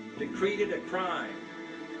Solon decreed it a crime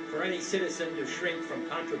for any citizen to shrink from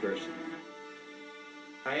controversy.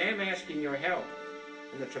 I am asking your help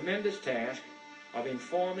in the tremendous task of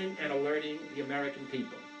informing and alerting the American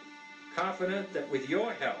people, confident that with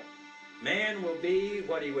your help, man will be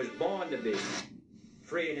what he was born to be,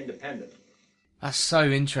 free and independent. That's so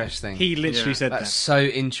interesting. He literally said that. That's so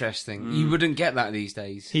interesting. You wouldn't get that these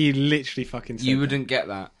days. He literally fucking said that. You wouldn't get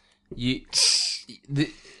that.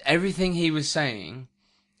 Everything he was saying,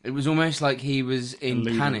 it was almost like he was in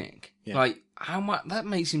panic. Yeah. Like, how much that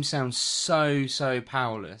makes him sound so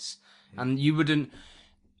powerless. And you wouldn't,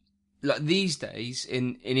 like, these days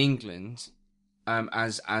in England,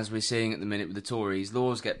 as we're seeing at the minute with the Tories,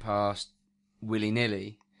 laws get passed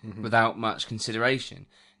willy-nilly without much consideration.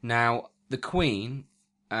 Now, the Queen,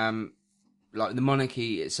 like the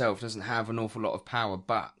monarchy itself doesn't have an awful lot of power,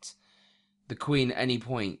 but the Queen at any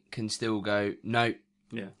point can still go, no,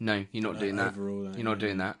 no, you're not doing that. You're not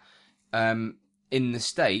doing that. In the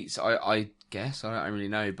States, I guess, I don't really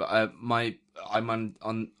know, but I'm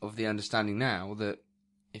on of the understanding now that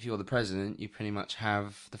if you're the president, you pretty much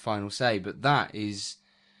have the final say. But that is,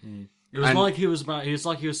 it was like he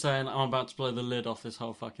was saying, I'm about to blow the lid off this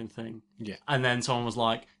whole fucking thing. Yeah, and then someone was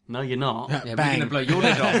like, no, you're not. Yeah, we're gonna blow your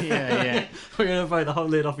lid off. yeah, we're gonna blow the whole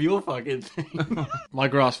lid off your fucking thing. My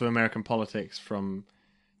grasp of American politics, from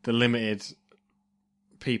the limited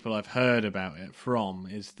people I've heard about it from,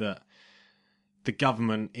 is that the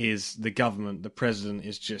government is the government. The president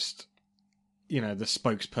is just, the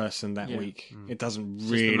spokesperson that week. It doesn't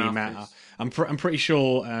really matter. I'm pretty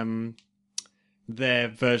sure their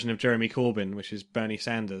version of Jeremy Corbyn, which is Bernie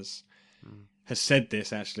Sanders, has said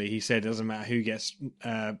this, actually. He said it doesn't matter who gets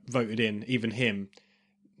voted in, even him,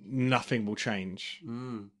 nothing will change.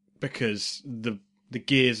 Because the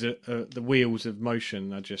gears, the wheels of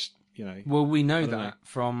motion are just, Well, we know that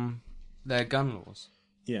from their gun laws.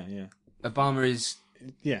 Yeah. Obama is...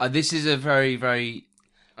 Yeah. This is a very, very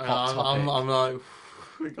hot topic. I'm like...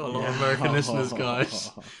 We got a lot of American listeners,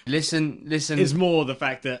 guys. Listen. It's more the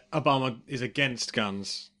fact that Obama is against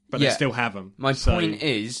guns, but they still have them. My point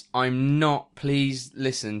is, please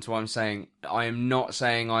listen to what I'm saying. I am not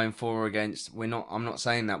saying I'm for or against. I'm not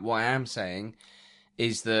saying that. What I am saying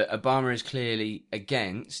is that Obama is clearly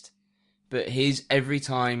against, but every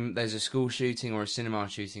time there's a school shooting or a cinema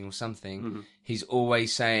shooting or something, he's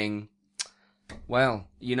always saying, well,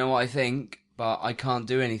 you know what I think, but I can't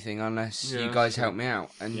do anything unless you guys help me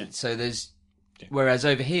out. And so there's... Whereas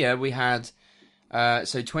over here, we had...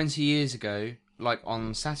 20 years ago, like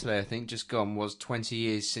on Saturday, I think, just gone, was 20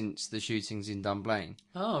 years since the shootings in Dunblane.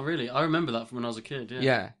 Oh, really? I remember that from when I was a kid,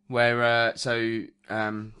 Yeah, where...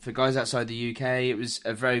 for guys outside the UK, it was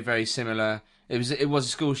a very, very similar... It was a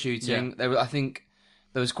school shooting. Yeah. I think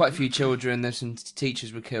there was quite a few children, there's some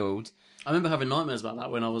teachers were killed. I remember having nightmares about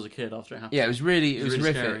that when I was a kid after it happened. Yeah, it was really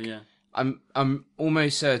horrific. Scary, yeah. I'm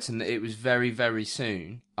almost certain that it was very, very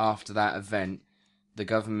soon after that event, the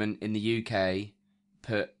government in the UK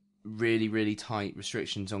put really, really tight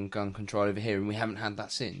restrictions on gun control over here, and we haven't had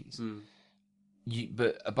that since.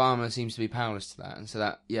 But Obama seems to be powerless to that, and so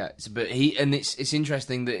that it's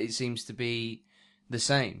interesting that it seems to be the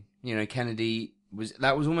same. Kennedy was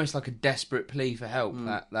almost like a desperate plea for help.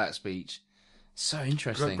 That speech, so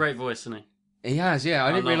interesting. Great voice, isn't he? He has, yeah.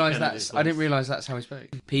 I didn't realise that's how he spoke.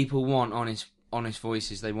 People want honest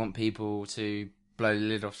voices. They want people to blow the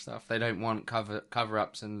lid off stuff. They don't want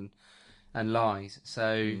cover-ups and lies.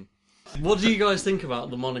 So, what do you guys think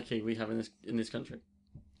about the monarchy we have in this country?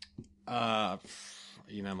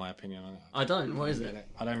 You know my opinion on it. I don't. What is it?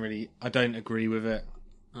 I don't agree with it.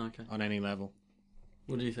 Okay. On any level.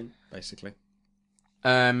 What do you think? Basically,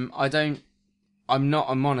 I'm not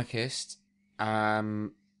a monarchist.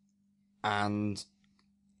 And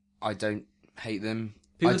I don't hate them.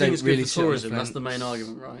 People think it's good for tourism. That's the main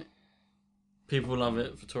argument, right? People love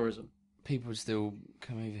it for tourism. People still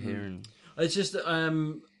come over here and... It's just,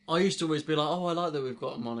 I used to always be like, I like that we've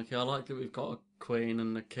got a monarchy. I like that we've got a queen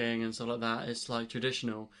and a king and stuff like that. It's like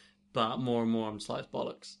traditional. But more and more I'm just like, it's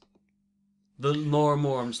bollocks. The more and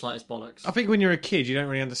more I'm just like, it's bollocks. I think when you're a kid, you don't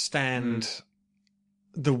really understand...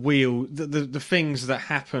 the things that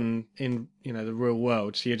happen in the real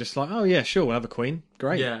world. So you're just like, oh yeah, sure, we'll have a queen,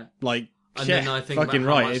 great, and then I think fucking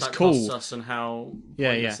about how right, much it's that cool. costs us and how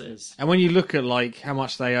pointless it is. And when you look at like how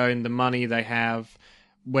much they own, the money they have,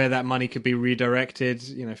 where that money could be redirected,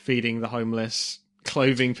 feeding the homeless,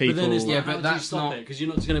 clothing people. But then it's like, but that's not because you're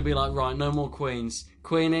not just going to be like, right, no more queens,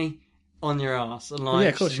 Queenie, on your ass, and like,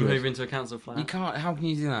 of course you move into a council flat. You can't. How can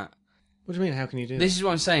you do that? What do you mean? How can you do that? This is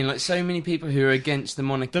what I'm saying. Like, so many people who are against the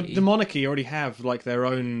monarchy. The monarchy already have like their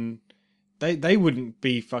own. They wouldn't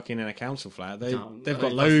be fucking in a council flat. They've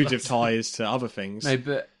got loads of ties to other things. No,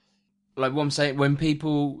 but like what I'm saying, when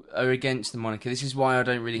people are against the monarchy, this is why I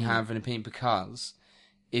don't really have an opinion, because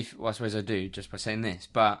I suppose I do just by saying this,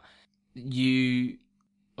 but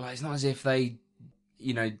it's not as if they,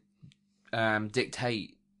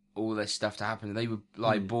 dictate all this stuff to happen. They were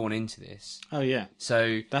born into this. Oh yeah.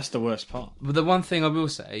 So that's the worst part. But the one thing I will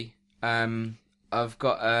say, I've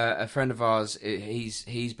got a friend of ours.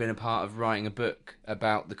 He's been a part of writing a book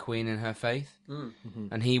about the Queen and her faith,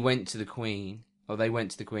 and he went to the Queen, or they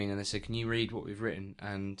went to the Queen, and they said, "Can you read what we've written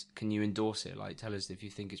and can you endorse it? Like, tell us if you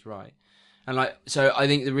think it's right." And so I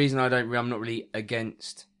think the reason I'm not really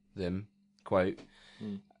against them, quote,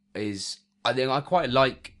 is I think I quite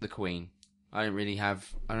like the Queen. I don't really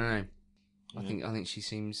have. I don't know. I think she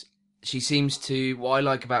seems she seems to. What I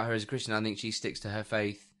like about her as a Christian, I think she sticks to her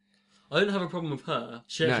faith. I don't have a problem with her.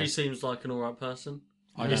 She actually seems like an alright person.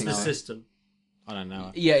 It's the system. I don't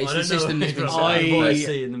know. Yeah, it's the system that's been set up. I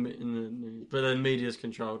see in the but then media's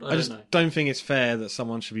controlled. I just don't think it's fair that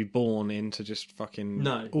someone should be born into just fucking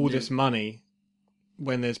this money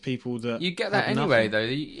when there's people that you get that anyway. Though,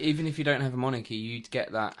 even if you don't have a monarchy, you'd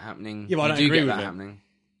get that happening. Yeah, but I don't agree with it. Happening.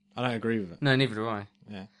 I don't agree with it. No, neither do I.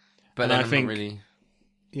 Yeah, but then I think not really.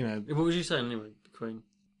 You know, what was you saying anyway, the Queen?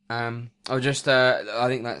 I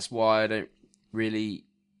think that's why I don't really.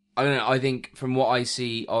 I don't know. I think from what I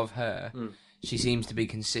see of her. She seems to be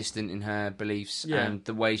consistent in her beliefs and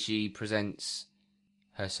the way she presents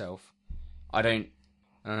herself. I don't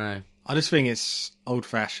know. I just think it's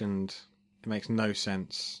old-fashioned. It makes no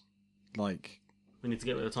sense. Like, we need to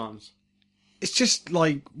get with the times. It's just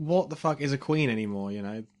like, what the fuck is a queen anymore? You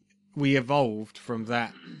know, we evolved from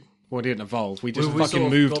that. Well, we didn't evolve. We just fucking sort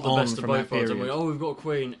of moved on from that period. We've got a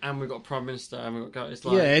queen and we've got a prime minister and we've got. It's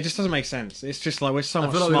like, yeah, it just doesn't make sense. It's just like we're so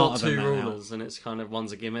much smarter than that. I feel like we've got two rulers, and it's kind of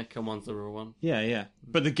one's a gimmick and one's the real one. Yeah.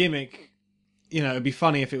 But the gimmick, you know, it'd be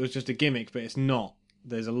funny if it was just a gimmick, but it's not.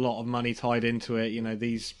 There's a lot of money tied into it. You know,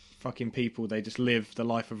 these fucking people, they just live the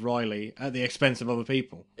life of Riley at the expense of other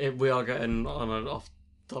people. We are getting on and off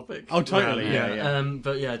topic. Oh, totally. Yeah.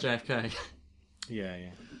 But yeah, JFK. Yeah.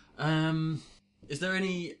 Is there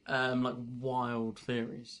any like wild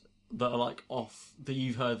theories that are like off that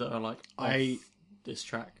you've heard that are like off this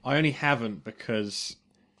track? I only haven't because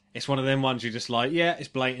it's one of them ones you're just like, yeah, it's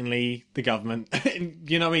blatantly the government.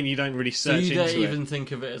 You know what I mean? You don't really search into it. So you don't even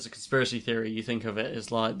think of it as a conspiracy theory. You think of it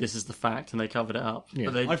as like this is the fact, and they covered it up. Yeah.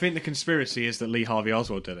 I think the conspiracy is that Lee Harvey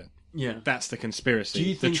Oswald did it. Yeah, that's the conspiracy. Do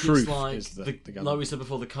you think the truth it's like is the government. Like we said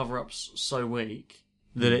before, the cover-up's so weak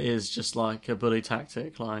that it is just like a bully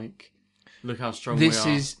tactic. Like, look how strong we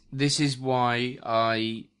are. This is why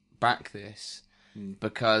I back this,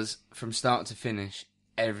 because from start to finish,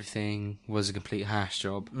 everything was a complete hash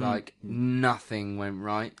job. Like, nothing went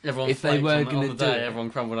right. If they were going to do it,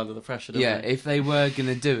 everyone crumbled under the pressure, didn't they? If they were going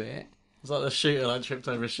to do it... It's like the shooter like tripped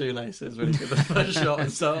over his shoelaces when he did the first shot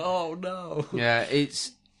and so, oh no. Yeah,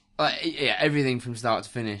 it's... everything from start to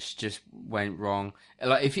finish just went wrong.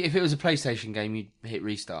 Like, if it was a PlayStation game, you'd hit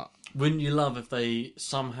restart. Wouldn't you love if they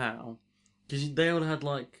somehow... Because they all had,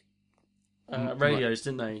 like, radios,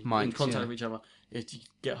 didn't they? Mics, in contact with each other. If you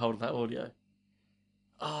get hold of that audio.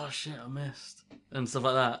 Oh, shit, I missed. And stuff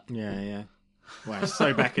like that. Yeah. Well, it's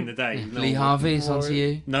so back in the day. Lee Harvey, it's on to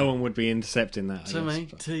you. No one would be intercepting that. To me,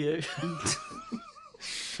 to you.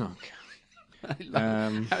 Oh, God.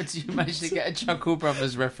 How did you manage to get a Chuckle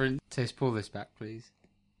Brothers reference? Tess, pull this back, please.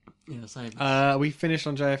 Yeah, same. Are we finished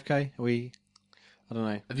on JFK? I don't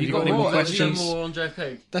know. Have you got any more questions? Have you got more on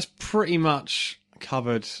JFK? That's pretty much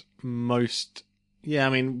covered most... Yeah, I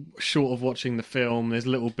mean, short of watching the film, there's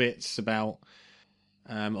little bits about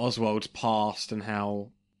Oswald's past and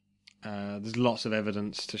how there's lots of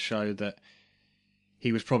evidence to show that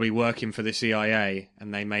he was probably working for the CIA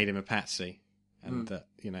and they made him a patsy. And that,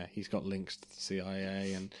 you know, he's got links to the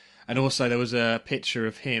CIA. And also there was a picture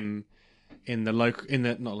of him in the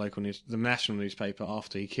the national newspaper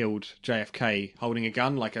after he killed JFK holding a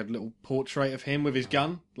gun, like a little portrait of him with his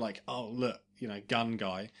gun. Like, oh, look, you know, gun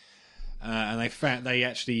guy. And they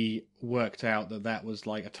actually worked out that was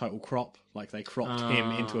like a total crop. Like they cropped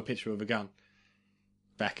him into a picture of a gun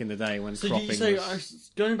back in the day when cropping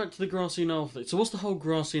was... Going back to the grassy knoll thing, so what's the whole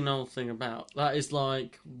grassy knoll thing about? That is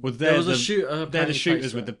like... Well, there was a shooter... They're the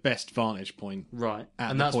shooters with the best vantage point. Right.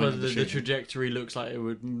 And that's where the trajectory looks like it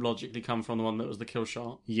would logically come from the one that was the kill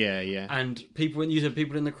shot. Yeah. And people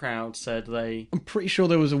in the crowd said they... I'm pretty sure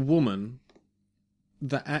there was a woman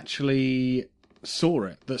that actually...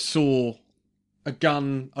 that saw a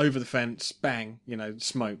gun over the fence, bang, you know,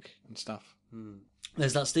 smoke and stuff.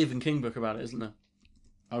 There's that Stephen King book about it, isn't there?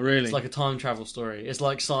 Oh, really? It's like a time travel story. It's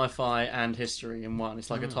like sci-fi and history in one. It's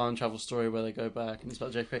like a time travel story where they go back and it's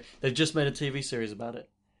about JFK. They've just made a TV series about it.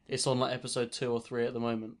 It's on like episode 2 or 3 at the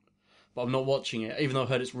moment. But I'm not watching it, even though I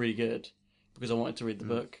heard it's really good, because I wanted to read the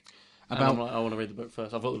book. And I'm like, I want to read the book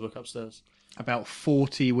first. I've got the book upstairs. About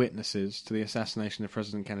 40 witnesses to the assassination of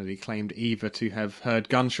President Kennedy claimed either to have heard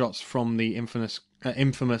gunshots from the infamous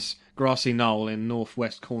grassy knoll in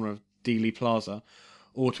northwest corner of Dealey Plaza,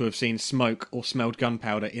 or to have seen smoke or smelled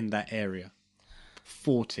gunpowder in that area.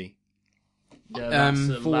 40. Yeah,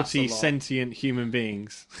 40 sentient human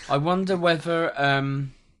beings. I wonder whether...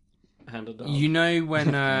 you know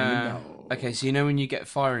when... okay, so you know when you get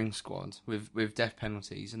firing squads with death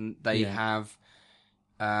penalties, and they have...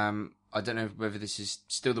 I don't know whether this is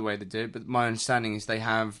still the way they do it, but my understanding is they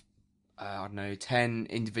have, 10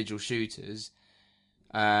 individual shooters,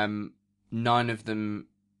 9 of them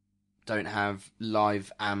don't have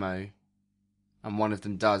live ammo, and 1 of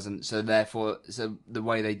them does, and so therefore, the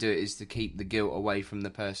way they do it is to keep the guilt away from the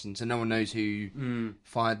person, so no one knows who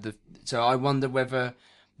fired the. So I wonder whether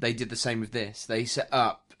they did the same with this. They set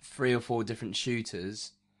up 3 or 4 different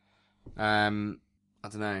shooters. I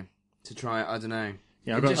don't know, to try. I don't know.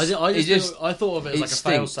 Yeah, I thought of it as like a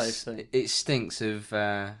fail-safe thing. It stinks of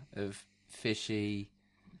fishy.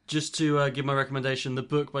 Just to give my recommendation, the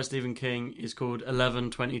book by Stephen King is called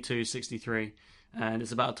 11/22/63, and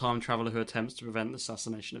it's about a time traveller who attempts to prevent the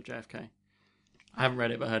assassination of JFK. I haven't read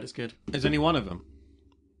it, but I heard it's good. There's only one of them.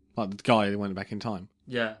 Like the guy that went back in time.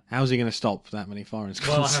 Yeah. How's he going to stop that many firing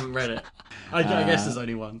squads? Well, I haven't read it. I guess there's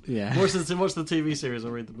only one. Yeah. Watch the TV series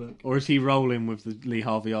or read the book. Or is he rolling with the Lee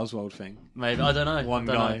Harvey Oswald thing? Maybe. I don't know. One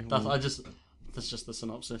guy. That's just the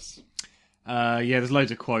synopsis. Yeah, there's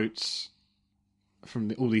loads of quotes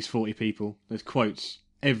from all these 40 people. There's quotes.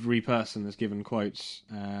 Every person has given quotes.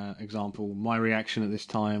 Example, my reaction at this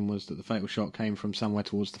time was that the fatal shot came from somewhere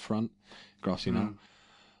towards the front. Grassy knoll.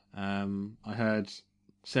 I heard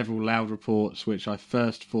several loud reports which I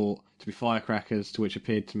first thought to be firecrackers, to which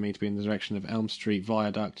appeared to me to be in the direction of Elm Street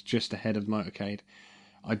Viaduct just ahead of the motorcade.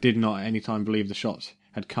 I did not at any time believe the shots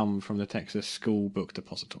had come from the Texas School Book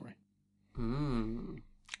Depository. And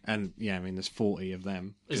yeah, I mean, there's 40 of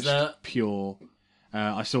them. Is that pure?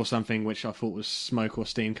 I saw something which I thought was smoke or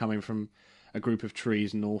steam coming from a group of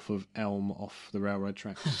trees north of Elm off the railroad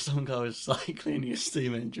tracks. Some guy was cycling a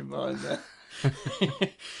steam engine behind there.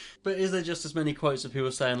 But is there just as many quotes of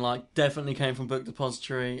people saying, like, definitely came from Book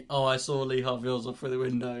Depository, oh, I saw Lee Harvey Oswald through the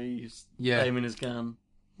window, he's aiming his gun?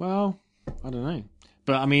 Well, I don't know.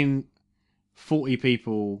 But, I mean, 40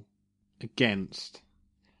 people against,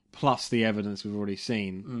 plus the evidence we've already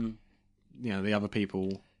seen, you know, the other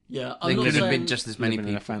people... Yeah, there could have been just as many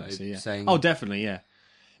people fantasy, saying... Oh, definitely, yeah.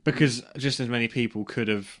 Because just as many people could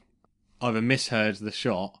have either misheard the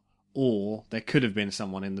shot, or there could have been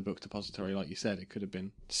someone in the book depository, like you said. It could have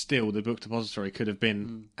been. Still, the book depository could have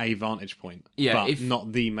been a vantage point, but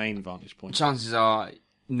not the main vantage point. Chances are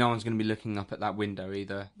no one's going to be looking up at that window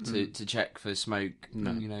either to check for smoke.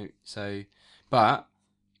 No. You know, so... But,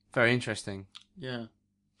 very interesting. Yeah.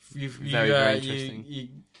 Very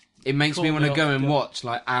interesting. It makes me want to go and watch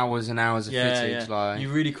like hours and hours of footage. Yeah. Like... You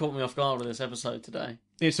really caught me off guard with this episode today.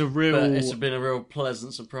 It's been a real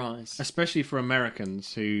pleasant surprise. Especially for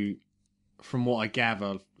Americans who, from what I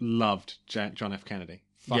gather, loved John F. Kennedy.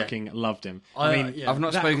 Fucking loved him. I mean, I've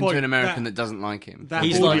not spoken to an American that doesn't like him.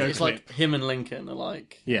 It's like him and Lincoln are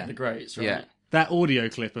like the greats, right? Yeah. That audio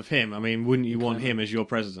clip of him, I mean, wouldn't you want him as your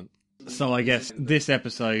president? So I guess this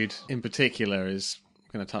episode in particular is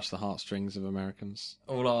going to touch the heartstrings of Americans.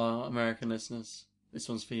 All our American listeners, this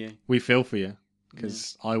one's for you. We feel for you,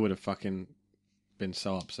 because I would have fucking been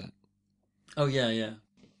so upset. Oh yeah.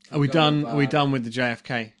 Are we done? Are we done with the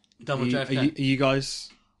JFK? Done with JFK. Are you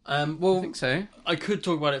guys? Well, I think so. I could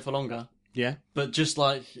talk about it for longer. Yeah. But just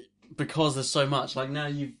like because there's so much, like now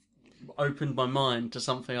you've opened my mind to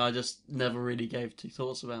something I just never really gave 2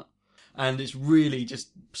 thoughts about, and it's really just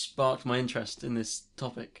sparked my interest in this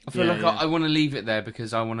topic. I feel like I want to leave it there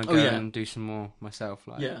because I want to go and do some more myself.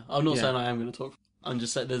 Like, I'm not saying I am going to talk. I'm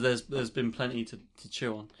just saying there's been plenty to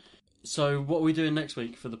chew on. So what are we doing next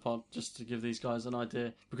week for the pod? Just to give these guys an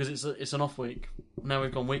idea, because it's an off week. Now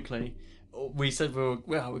we've gone weekly. We said we're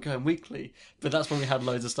going weekly, but that's when we had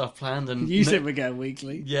loads of stuff planned. And you said we're going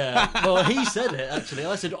weekly. Yeah, well, he said it actually.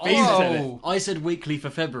 I said, I said weekly for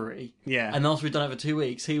February. Yeah, and after we'd done it for 2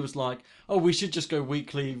 weeks, he was like, "Oh, we should just go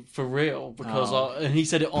weekly for real," because and he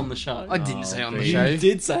said it on the show. I didn't say it on the show. You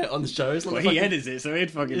did say it on the show. It's like he edits it, so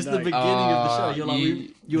he'd fucking. It's know. the beginning of the show.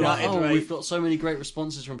 You're like, right. We've got so many great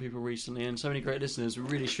responses from people recently, and so many great listeners. We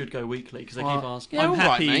really should go weekly because they keep asking. Yeah, I'm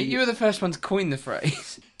happy. Right, mate. You were the first one to coin the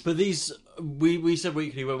phrase. But these, we said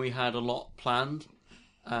weekly when we had a lot planned.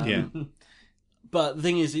 But the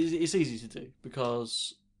thing is, it's easy to do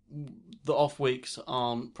because the off weeks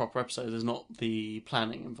aren't proper episodes. There's not the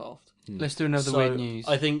planning involved. Let's do another weird news.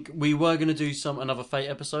 I think we were going to do another Fate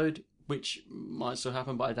episode, which might still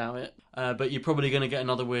happen, but I doubt it. But you're probably going to get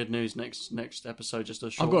another weird news next episode. Just a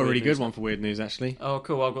short. I've got a really good one for weird news, actually. Oh,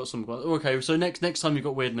 cool! I've got some. Okay, so next time you've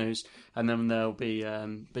got weird news, and then there'll be.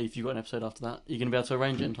 But if you've got an episode after that, you're going to be able to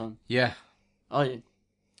arrange it in time. Yeah. Are you?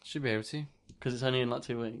 Should be able to. Because it's only in like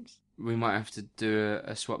 2 weeks. We might have to do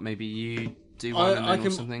a swap. Maybe you do one or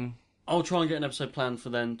something. I'll try and get an episode planned for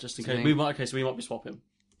then, just in case. So we might be swapping.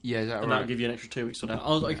 Yeah, is that and right? that'll give you an extra 2 weeks.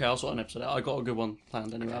 I'll sort an episode out. I got a good one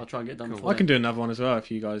planned anyway. I'll try and get it done. Cool. I can do another one as well if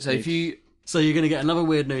you guys. So so you're going to get another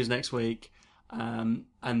weird news next week, and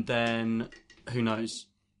then who knows?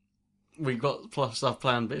 we've got plus stuff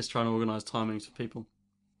planned, but it's trying to organise timings for people.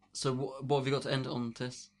 So what have you got to end it on,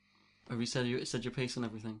 Tis? Have you said your piece and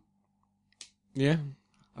everything? Yeah.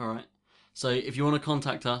 All right. So if you want to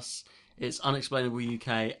contact us, it's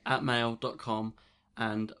unexplainableuk@mail.com.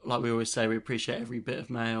 And like we always say, we appreciate every bit of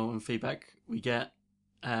mail and feedback we get.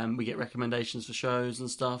 We get recommendations for shows and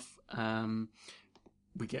stuff.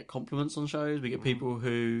 We get compliments on shows. We get people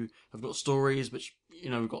who have got stories, which,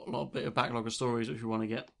 we've got a bit of backlog of stories which we want to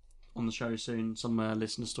get on the show soon, some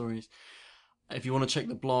listener stories. If you want to check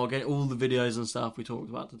the blog, all the videos and stuff we talked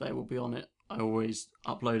about today will be on it. I always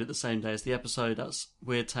upload it the same day as the episode. That's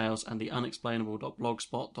Weird Tales and the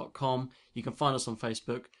Unexplainable.blogspot.com. You can find us on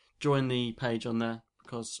Facebook. Join the page on there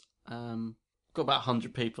because got about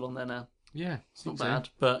 100 people on there now. Yeah, it's not bad,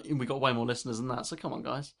 but we got way more listeners than that. So come on,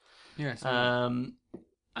 guys. Yeah. And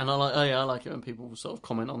I like it when people sort of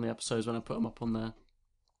comment on the episodes when I put them up on there.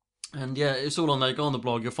 And yeah, it's all on there. Go on the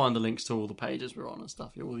blog. You'll find the links to all the pages we're on and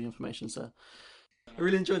stuff. All the information's there. I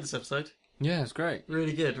really enjoyed this episode. Yeah, it's great.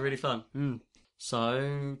 Really good. Really fun.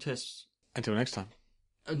 So, Tis. Until next time.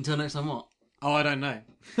 Until next time, what? Oh, I don't know.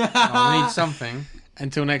 I'll need something.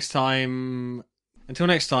 Until next time,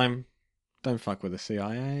 don't fuck with the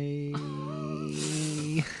CIA.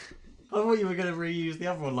 I thought you were going to reuse the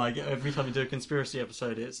other one, like every time you do a conspiracy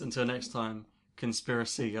episode, it's until next time,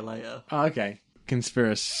 conspiracy you later. Oh, okay.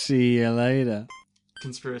 Conspiracy you later.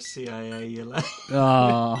 Conspiracy CIA you later.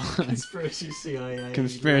 Oh. Conspiracy CIA.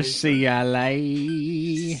 Conspiracy you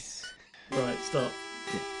later. Right, stop.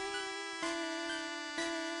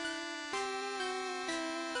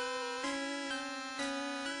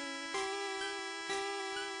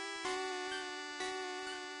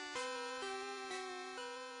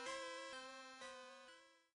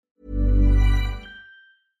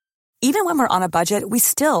 Even when we're on a budget, we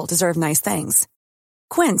still deserve nice things.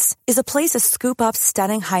 Quince is a place to scoop up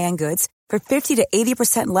stunning high-end goods for 50 to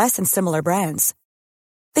 80% less than similar brands.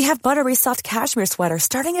 They have buttery soft cashmere sweaters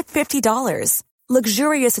starting at $50,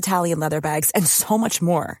 luxurious Italian leather bags, and so much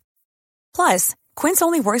more. Plus, Quince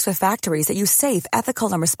only works with factories that use safe,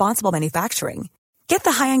 ethical, and responsible manufacturing. Get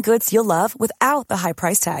the high-end goods you'll love without the high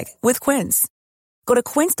price tag with Quince. Go to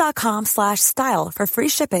quince.com/style for free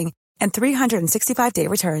shipping and 365-day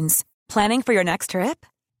returns. Planning for your next trip?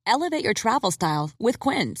 Elevate your travel style with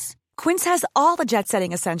Quince. Quince has all the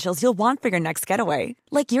jet-setting essentials you'll want for your next getaway,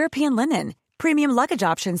 like European linen, premium luggage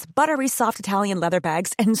options, buttery soft Italian leather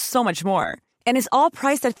bags, and so much more. And is all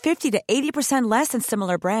priced at 50 to 80% less than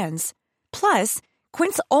similar brands. Plus,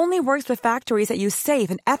 Quince only works with factories that use safe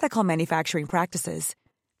and ethical manufacturing practices.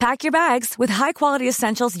 Pack your bags with high-quality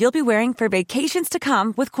essentials you'll be wearing for vacations to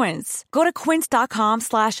come with Quince. Go to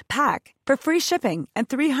quince.com/pack for free shipping and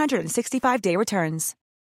 365-day returns.